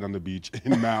cried on the beach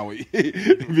in Maui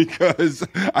because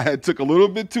I had took a little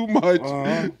bit too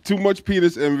much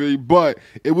penis envy, but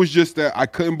it was just that I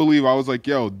couldn't believe. I was like,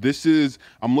 yo,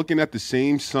 I'm looking at the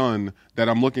same sun that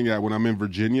I'm looking at when I'm in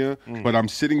Virginia, but I'm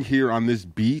sitting here on this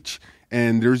beach.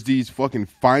 And there's these fucking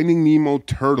Finding Nemo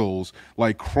turtles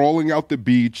like crawling out the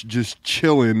beach, just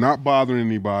chilling, not bothering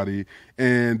anybody.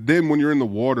 And then when you're in the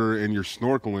water and you're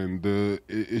snorkeling,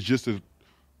 it's just a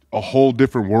whole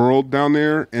different world down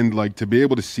there. And like to be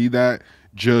able to see that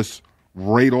just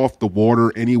right off the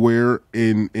water anywhere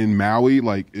in Maui,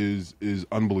 like is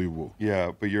unbelievable.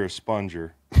 Yeah, but you're a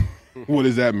sponger. What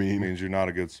does that mean? It means you're not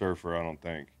a good surfer, I don't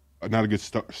think. Not a good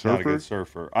surfer? Not a good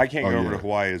surfer. I can't go over to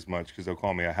Hawaii as much because they'll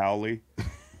call me a haole,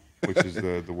 which is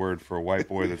the word for a white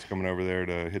boy that's coming over there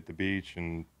to hit the beach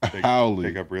and take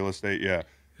up real estate. Yeah.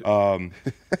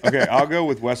 Okay, I'll go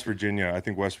with West Virginia. I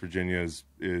think West Virginia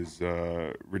is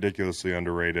ridiculously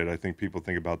underrated. I think people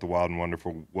think about the wild and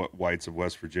wonderful whites of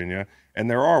West Virginia, and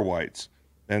there are whites,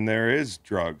 and there is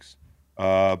drugs,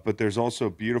 but there's also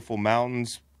beautiful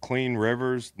mountains, clean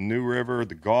rivers, New River,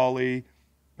 the Gauley,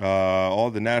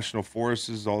 all the national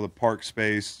forests, all the park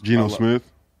space. Geno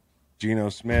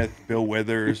Smith, Bill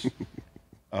Withers,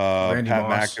 Pat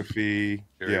McAfee,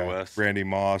 West. Randy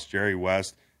Moss, Jerry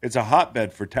West. It's a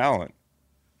hotbed for talent,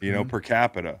 per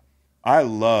capita. I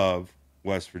love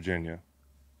West Virginia.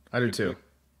 I do too.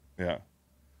 Yeah.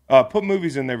 Put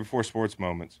movies in there before sports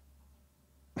moments.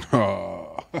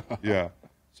 Yeah.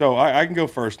 So I can go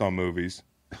first on movies.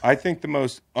 I think the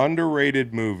most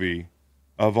underrated movie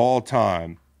of all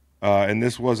time, and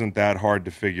this wasn't that hard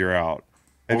to figure out.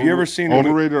 Have you ever seen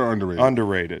overrated or underrated?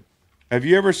 Underrated. Have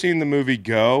you ever seen the movie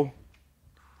Go?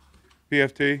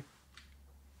 PFT?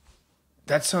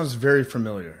 That sounds very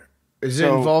familiar. Is it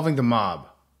involving the mob?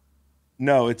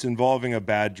 No, it's involving a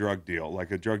bad drug deal,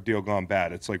 like a drug deal gone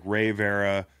bad. It's like rave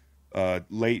era,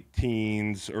 late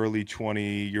teens, early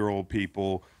 20-year-old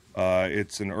people.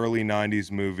 It's an early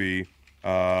 90s movie.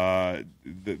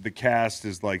 The cast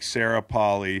is like Sarah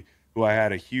Polley, who I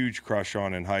had a huge crush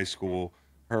on in high school.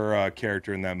 Her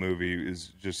character in that movie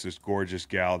is just this gorgeous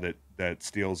gal that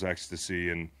steals ecstasy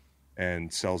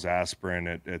and sells aspirin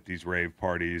at these rave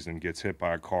parties and gets hit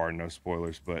by a car. No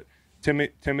spoilers, but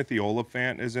Timothy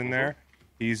Oliphant is in there.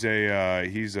 He's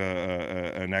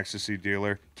an ecstasy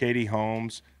dealer. Katie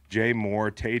Holmes, Jay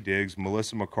Moore, Taye Diggs,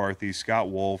 Melissa McCarthy, Scott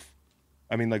Wolf.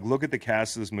 I mean, like, look at the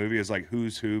cast of this movie as like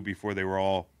who's who before they were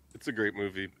all. It's a great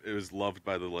movie. It was loved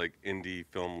by the like indie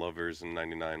film lovers in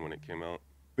 '99 when it came out.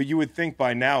 But you would think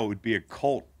by now it would be a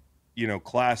cult,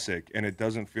 classic, and it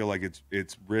doesn't feel like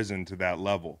it's risen to that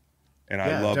level. And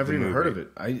I love the movie. I've never even heard of it.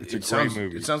 It's a great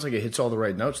movie. It sounds like it hits all the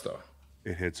right notes, though.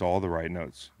 It hits all the right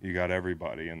notes. You got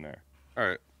everybody in there. All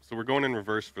right, so we're going in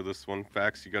reverse for this one.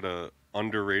 Fax, you got a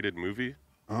underrated movie?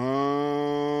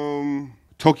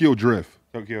 Tokyo Drift.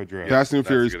 Tokyo Drift. Fast and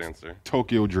Furious. That's a good answer.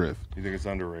 Tokyo Drift. You think it's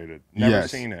underrated? Never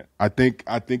seen it. I think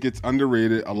it's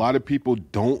underrated. A lot of people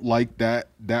don't like that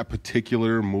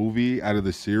particular movie out of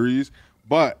the series,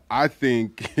 but I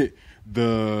think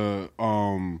the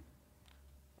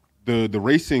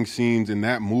racing scenes in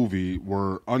that movie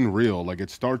were unreal. Like, it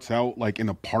starts out like in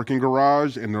a parking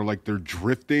garage, and they're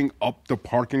drifting up the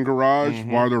parking garage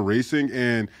while they're racing,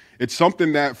 and it's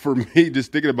something that, for me,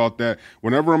 just thinking about that,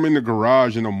 whenever I'm in the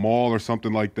garage in a mall or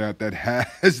something like that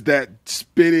has that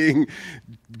spinning,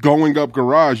 going up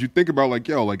garage, you think about like,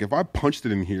 yo, like if I punched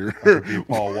it in here,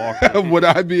 Paul Walker, would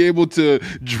I be able to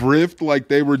drift like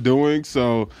they were doing?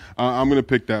 So I'm going to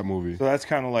pick that movie. So that's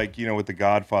kind of like, with The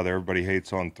Godfather, everybody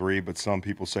hates on 3, but some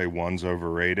people say 1's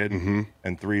overrated,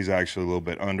 and 3's actually a little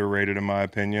bit underrated in my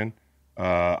opinion.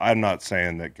 I'm not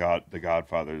saying that The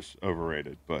Godfather's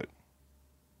overrated, but...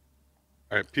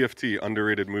 All right, PFT,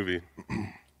 underrated movie.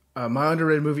 My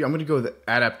underrated movie, I'm going to go with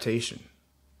Adaptation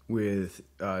with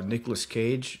Nicolas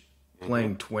Cage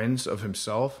playing twins of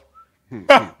himself.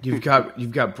 You've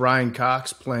got Brian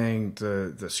Cox playing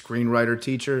the screenwriter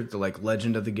teacher, the like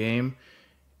legend of the game.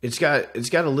 It's got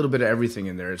a little bit of everything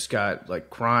in there. It's got like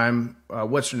crime.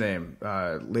 What's her name?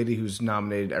 Lady who's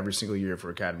nominated every single year for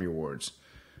Academy Awards.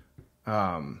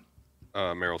 Meryl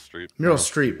Streep. Meryl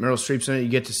Streep's in it. You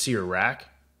get to see Iraq.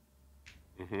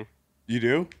 Mm-hmm. You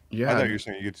do? Yeah. I thought you were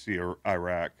saying you get to see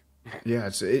Iraq. Yeah,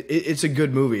 it's a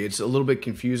good movie. It's a little bit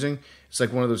confusing. It's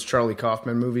like one of those Charlie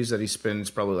Kaufman movies that he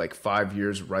spends probably like 5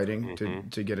 years writing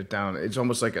to get it down. It's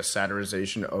almost like a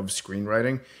satirization of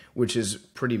screenwriting, which is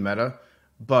pretty meta.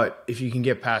 But if you can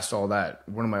get past all that,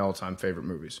 one of my all-time favorite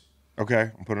movies.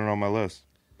 Okay, I'm putting it on my list.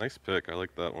 Nice pick. I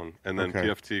like that one. And then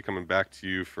PFT coming back to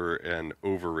you for an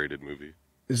overrated movie.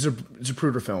 It's a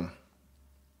Zapruder film.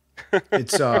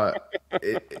 It's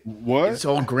what? It's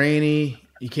all grainy.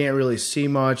 You can't really see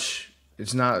much.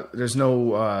 It's not. There's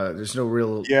no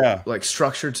real like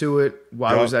structure to it.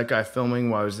 Why was that guy filming?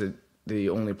 Why was it the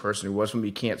only person who was filming?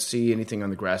 You can't see anything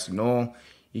on the grassy knoll.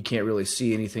 You can't really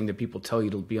see anything that people tell you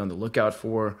to be on the lookout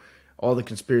for. All the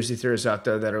conspiracy theorists out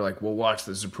there that are like, well, watch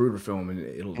the Zapruder film and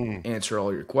it'll answer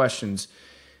all your questions.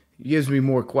 It gives me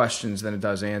more questions than it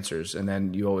does answers. And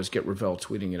then you always get Ravel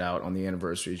tweeting it out on the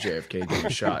anniversary of JFK getting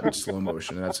shot in slow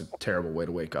motion. And that's a terrible way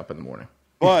to wake up in the morning.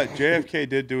 But JFK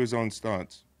did do his own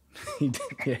stunts. He did.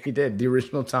 Yeah, he did. The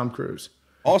original Tom Cruise.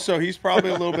 Also, he's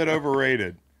probably a little bit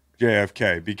overrated,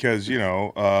 JFK, because,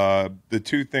 the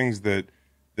two things that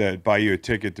buy you a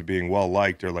ticket to being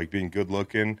well-liked are like being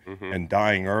good-looking and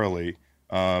dying early.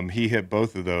 He hit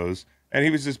both of those. And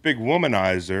he was this big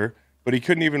womanizer, but he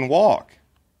couldn't even walk.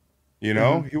 He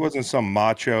wasn't some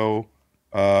macho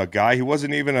guy. He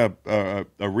wasn't even a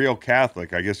real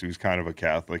Catholic. I guess he was kind of a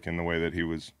Catholic in the way that he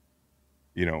was,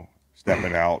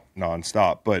 stepping out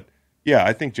nonstop. But, yeah,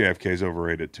 I think JFK is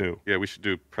overrated, too. Yeah, we should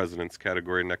do president's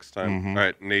category next time. All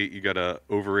right, Nate, you got a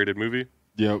overrated movie?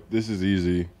 Yep, this is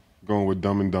easy. Going with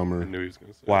Dumb and Dumber. I knew he was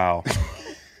going to say Wow.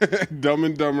 Dumb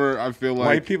and Dumber, I feel like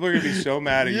white people are gonna be so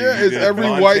mad at you. Yeah, You it's did every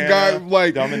Montana, white guy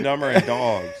like Dumb and Dumber and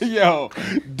Dogs. Yo,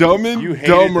 Dumb and You hated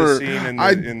Dumber. the scene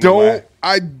in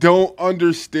I don't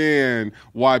understand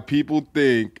why people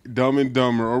think Dumb and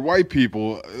Dumber or white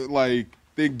people like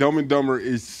think Dumb and Dumber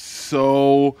is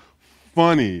so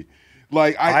funny.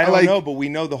 Like I don't know, but we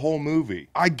know the whole movie.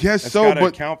 I guess That's so, gotta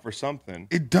but count for something.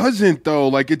 It doesn't though.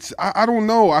 Like I don't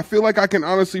know. I feel like I can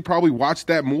honestly probably watch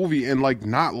that movie and like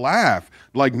not laugh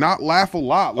a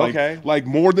lot. Like like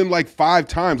more than like 5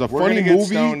 times. We're funny gonna get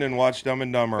movie. stoned and watch Dumb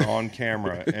and Dumber on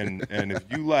camera, and if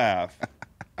you laugh,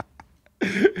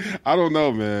 I don't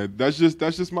know, man. That's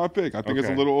just my pick. I think it's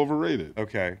a little overrated.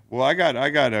 Okay. Well, I got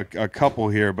a couple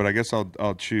here, but I guess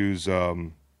I'll choose.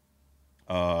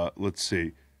 Let's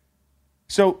see.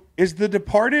 So, is The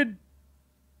Departed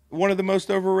one of the most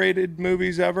overrated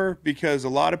movies ever? Because a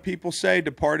lot of people say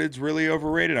Departed's really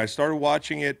overrated. I started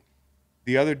watching it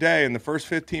the other day, and the first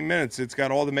 15 minutes, it's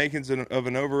got all the makings of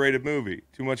an overrated movie.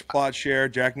 Too much plot share.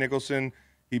 Jack Nicholson,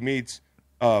 he meets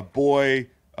boy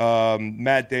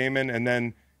Matt Damon, and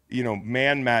then,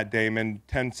 man Matt Damon.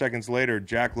 10 seconds later,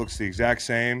 Jack looks the exact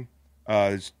same.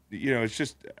 It's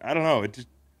just, I don't know. It just,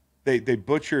 They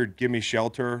butchered "Gimme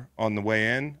Shelter" on the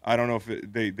way in. I don't know if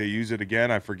they use it again.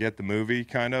 I forget the movie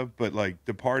kind of, but like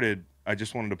 "Departed," I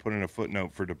just wanted to put in a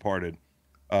footnote for "Departed"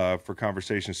 for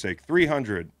conversation's sake.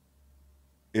 300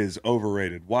 is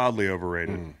overrated, wildly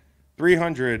overrated.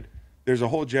 300. There's a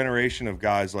whole generation of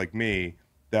guys like me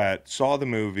that saw the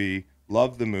movie,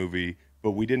 loved the movie,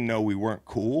 but we didn't know we weren't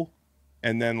cool.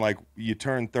 And then like you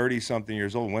turn 30-something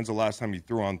years old. When's the last time you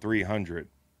threw on 300?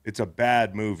 It's a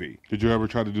bad movie. Did you ever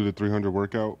try to do the 300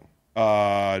 workout?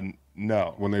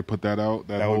 No. When they put that out,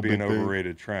 that would be an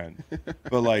overrated trend.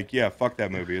 But like, yeah, fuck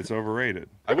that movie. It's overrated.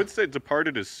 I would say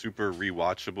Departed is super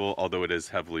rewatchable, although it is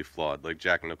heavily flawed. Like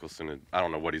Jack Nicholson, I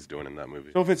don't know what he's doing in that movie.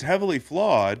 So if it's heavily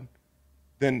flawed,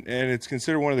 then and it's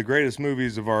considered one of the greatest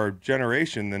movies of our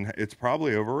generation, then it's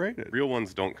probably overrated. Real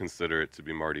ones don't consider it to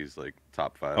be Marty's like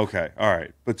top 5. Okay, all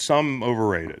right, but some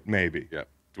overrated, maybe. Yeah.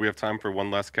 Do we have time for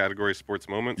one last category, sports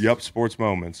moments? Yep, sports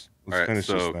moments. Let's finish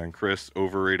this thing. Chris,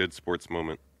 overrated sports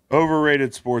moment.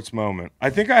 Overrated sports moment. I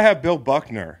think I have Bill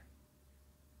Buckner.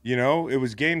 It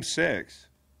was Game 6.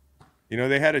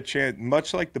 They had a chance,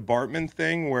 much like the Bartman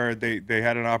thing, where they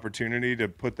had an opportunity to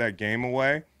put that game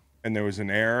away, and there was an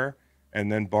error, and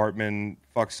then Bartman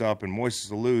fucks up, and Moises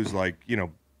Alou's like,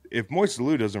 if Moises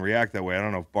Alou doesn't react that way, I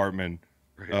don't know if Bartman.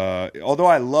 Right. Although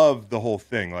I love the whole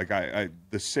thing, like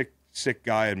the sick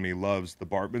guy in me loves the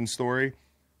Bartman story.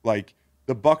 Like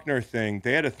the Buckner thing,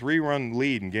 they had a 3-run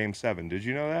lead in Game 7. Did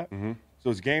you know that? Mm-hmm. So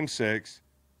it's Game 6.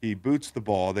 He boots the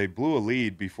ball. They blew a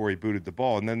lead before he booted the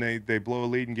ball, and then they blow a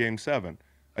lead in Game 7.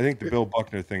 I think the Bill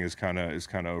Buckner thing is kind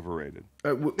of overrated.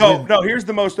 No, here's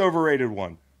the most overrated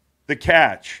one: the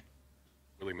catch.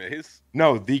 Willie Mays?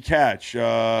 No, the catch.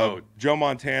 Joe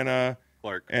Montana,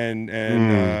 Clark,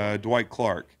 and Dwight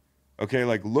Clark. Okay,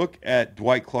 like look at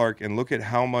Dwight Clark and look at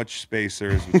how much space there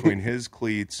is between his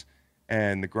cleats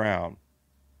and the ground.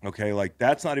 Okay, like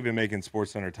that's not even making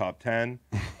SportsCenter top 10.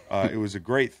 It was a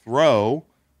great throw,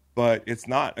 but it's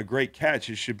not a great catch.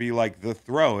 It should be like the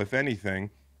throw, if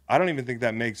anything. I don't even think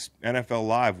that makes NFL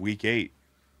Live Week 8,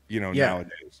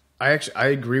 nowadays. I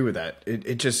agree with that.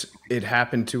 It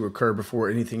happened to occur before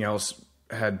anything else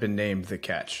had been named the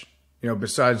catch.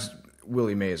 Besides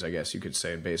Willie Mays, I guess you could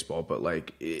say in baseball, but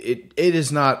like it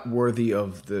is not worthy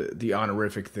of the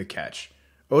honorific the catch.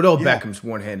 Odell Beckham's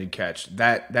one-handed catch.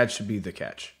 That should be the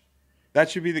catch. That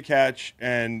should be the catch,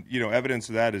 and evidence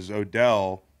of that is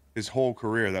Odell. His whole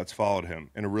career that's followed him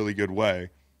in a really good way.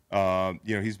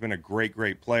 He's been a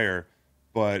great player,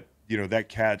 but that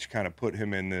catch kind of put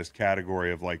him in this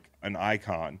category of like an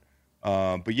icon.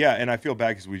 But yeah, and I feel bad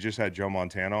because we just had Joe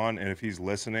Montana on, and if he's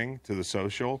listening to the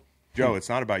social, Joe, it's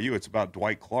not about you, it's about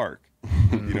Dwight Clark.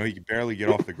 He could barely get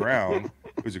off the ground.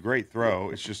 It was a great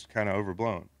throw. It's just kind of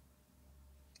overblown.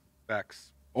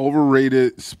 Facts.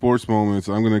 Overrated sports moments.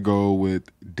 I'm going to go with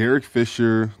Derek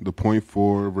Fisher, the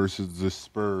 .4 versus the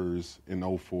Spurs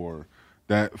in 04.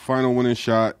 That final winning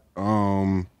shot,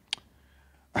 at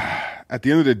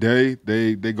the end of the day,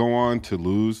 they go on to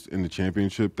lose in the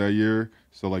championship that year.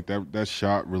 So like that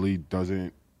shot really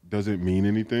doesn't mean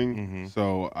anything. Mm-hmm.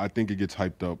 So I think it gets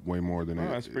hyped up way more than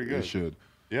it should.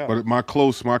 Yeah. But my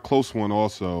close one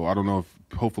also, I don't know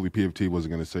if hopefully PFT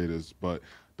wasn't going to say this, but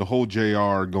the whole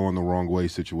JR going the wrong way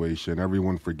situation,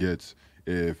 everyone forgets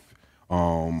if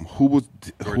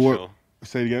Hill.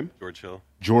 Say it again?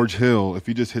 George Hill. If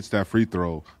he just hits that free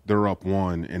throw, they're up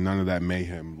 1 and none of that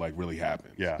mayhem like really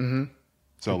happens. Yeah. Mm-hmm.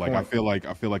 So like I feel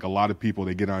like a lot of people,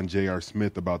 they get on J.R.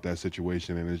 Smith about that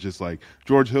situation, and it's just like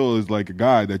George Hill is like a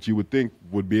guy that you would think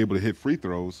would be able to hit free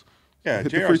throws. Yeah,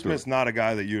 J.R. Smith's not a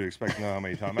guy that you'd expect to know how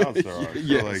many timeouts there are.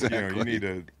 Yeah, so like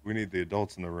exactly. we need the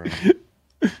adults in the room.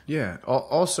 Yeah.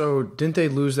 Also, didn't they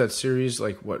lose that series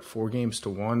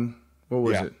 4-1? What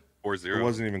was it? 4-0. It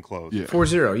wasn't even close. Yeah.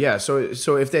 4-0. Yeah.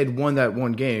 So if they'd won that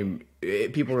one game,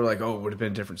 people were like, "Oh, it would have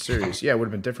been a different series." Yeah, it would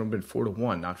have been different. It would have been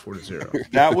 4-1, not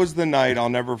 4-0. That was the night I'll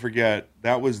never forget.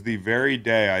 That was the very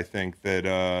day I think that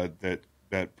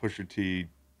Pusha T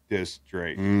dissed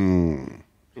Drake.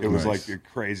 It was like the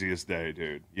craziest day,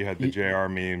 dude. You had the JR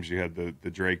memes, you had the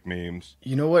Drake memes.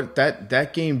 You know what?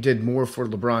 That game did more for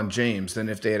LeBron James than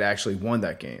if they had actually won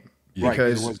that game. Yeah,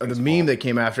 because of the meme that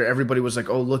came after, everybody was like,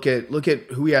 "Oh, look at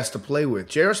who he has to play with."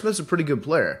 J.R. Smith's a pretty good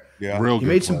player. Yeah, he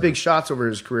made some big shots over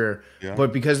his career,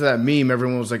 but because of that meme,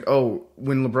 everyone was like, "Oh,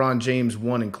 when LeBron James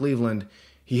won in Cleveland,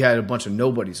 he had a bunch of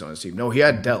nobodies on his team." No, he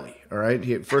had Delly. All right,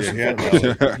 he had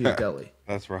Delly.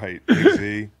 That's right, Big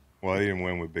Z. Well, he didn't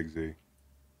win with Big Z.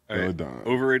 Right.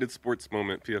 Overrated sports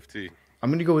moment, PFT. I'm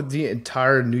going to go with the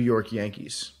entire New York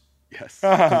Yankees. Yes,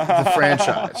 the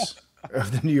franchise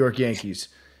of the New York Yankees.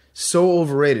 So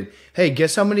overrated. Hey,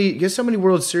 guess how many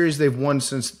World Series they've won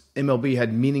since MLB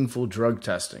had meaningful drug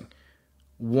testing?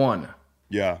 1.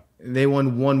 Yeah. They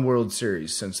won 1 World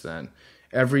Series since then.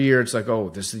 Every year it's like, oh,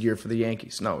 this is the year for the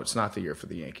Yankees. No, it's not the year for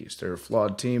the Yankees. They're a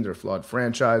flawed team. They're a flawed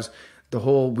franchise.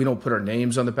 We don't put our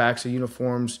names on the backs of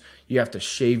uniforms. You have to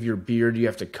shave your beard. You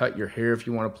have to cut your hair if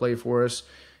you want to play for us.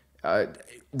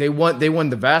 They won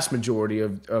the vast majority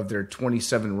of their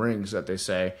 27 rings that they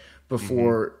say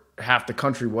before half the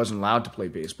country wasn't allowed to play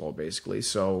baseball, basically.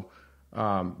 So,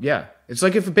 it's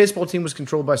like if a baseball team was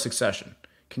controlled by Succession.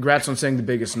 Congrats on saying the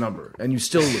biggest number, and you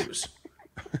still lose.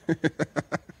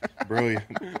 Brilliant.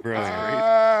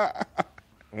 Brilliant.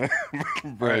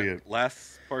 Right,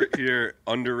 last part here,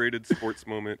 underrated sports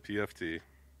moment, PFT.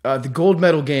 The gold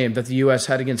medal game that the U.S.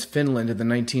 had against Finland in the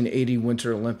 1980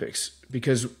 Winter Olympics.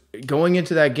 Because going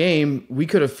into that game, we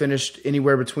could have finished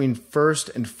anywhere between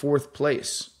 1st and 4th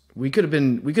place. We could have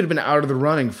been out of the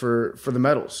running for the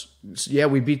medals. Yeah,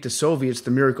 we beat the Soviets,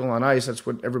 the miracle on ice. That's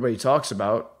what everybody talks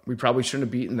about. We probably shouldn't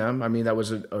have beaten them. I mean, that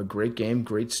was a great game,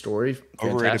 great story,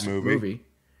 fantastic movie.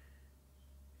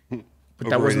 But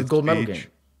that wasn't the gold medal game.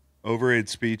 Overrated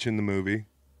speech in the movie.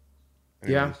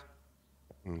 Anyways.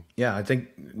 Yeah, I think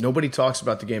nobody talks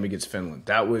about the game against Finland.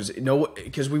 That was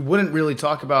because we wouldn't really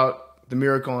talk about the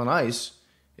miracle on ice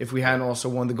if we hadn't also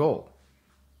won the gold.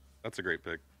 That's a great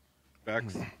pick.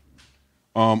 Facts.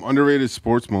 Underrated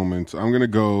sports moments. I'm going to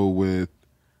go with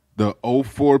the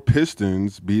 04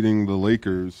 Pistons beating the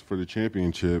Lakers for the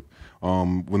championship.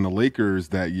 When the Lakers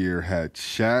that year had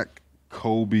Shaq,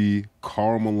 Kobe,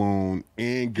 Karl Malone,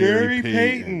 and Gary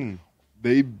Payton.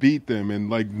 They beat them, and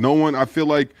like no one. I feel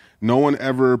like no one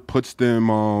ever puts them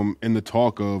in the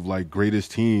talk of like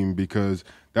greatest team, because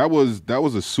that was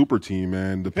a super team,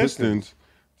 man. The Pistons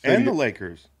and the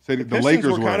Lakers. The Pistons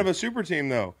Lakers were kind of a super team,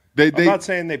 though. I'm not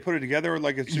saying they put it together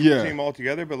like a super team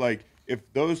altogether, but like if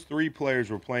those three players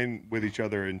were playing with each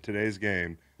other in today's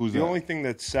game, only thing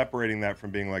that's separating that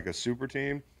from being like a super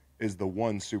team is the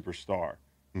one superstar.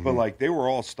 Mm-hmm. But like they were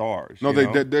all stars. No, they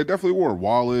definitely were.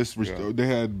 Wallace, they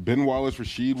had Ben Wallace,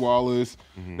 Rasheed Wallace.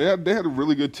 Mm-hmm. They had a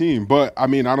really good team. But I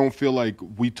mean, I don't feel like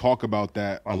we talk about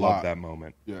that a lot. I love that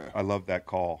moment. Yeah, I love that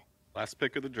call. Last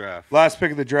pick of the draft. I'm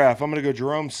going to go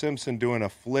Jerome Simpson doing a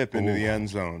flip into the end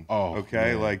zone. Oh,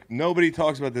 okay. Man. Like nobody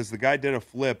talks about this. The guy did a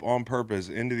flip on purpose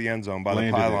into the end zone by the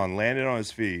pylon, landed on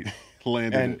his feet,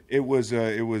 it was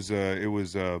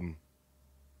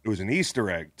an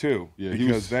Easter egg too. Yeah,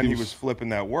 he was flipping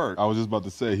that work. I was just about to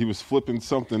say he was flipping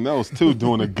something else too,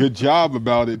 doing a good job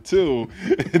about it too.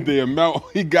 The amount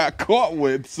he got caught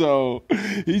with, so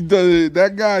he does.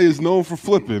 That guy is known for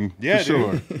flipping. Yeah, for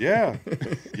sure. Yeah.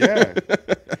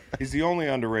 He's the only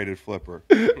underrated flipper.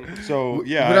 So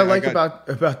yeah, what I like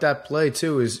about that play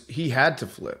too is he had to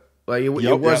flip. Like it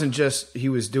wasn't just he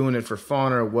was doing it for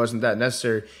fun, or it wasn't that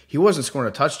necessary. He wasn't scoring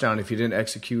a touchdown if he didn't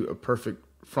execute a perfect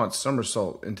front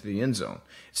somersault into the end zone.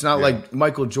 It's not like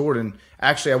Michael Jordan.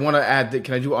 Actually, I want to add that.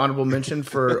 Can I do honorable mention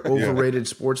for overrated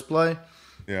sports play?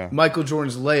 Yeah. Michael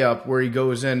Jordan's layup where he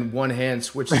goes in, one hand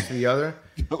switches to the other.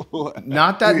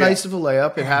 Not that nice of a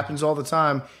layup. It happens all the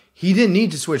time. He didn't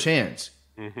need to switch hands.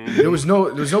 Mm-hmm. There was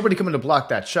nobody coming to block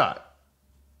that shot.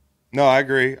 No, I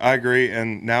agree.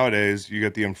 And nowadays you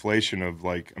get the inflation of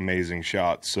like amazing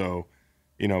shots. So,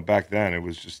 back then it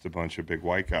was just a bunch of big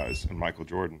white guys and Michael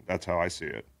Jordan. That's how I see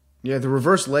it. Yeah, the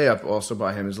reverse layup also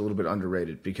by him is a little bit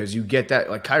underrated because you get that.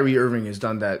 Like Kyrie Irving has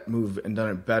done that move and done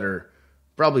it better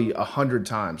probably 100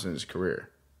 times in his career.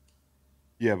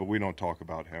 Yeah, but we don't talk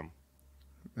about him.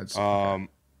 That's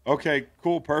okay,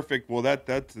 cool, perfect. Well,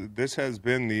 this has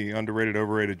been the underrated,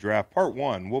 overrated draft, part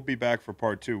 1. We'll be back for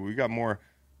part 2. We got more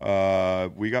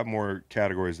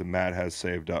categories that Matt has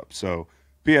saved up. So,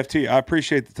 PFT, I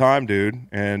appreciate the time, dude,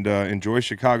 and enjoy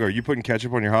Chicago. Are you putting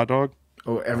ketchup on your hot dog?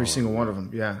 Oh, every single one of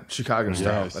them. Yeah, Chicago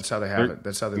style. That's how they have it.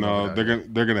 That's how they. No,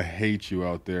 they're gonna hate you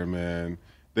out there, man.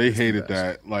 They hated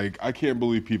that. Like, I can't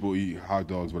believe people eat hot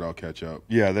dogs without ketchup.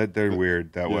 Yeah, they're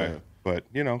weird that way. But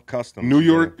custom. New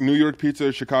York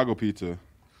pizza, Chicago pizza.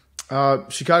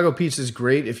 Chicago pizza is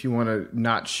great if you want to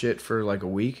not shit for like a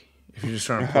week. If you're just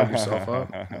trying to plug yourself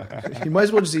up, you might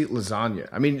as well just eat lasagna.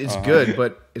 I mean, it's good,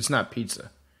 but it's not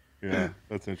pizza. Yeah,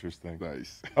 that's interesting.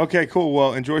 Nice. Okay, cool.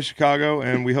 Well, enjoy Chicago,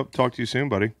 and we hope to talk to you soon,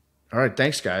 buddy. All right,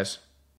 thanks, guys.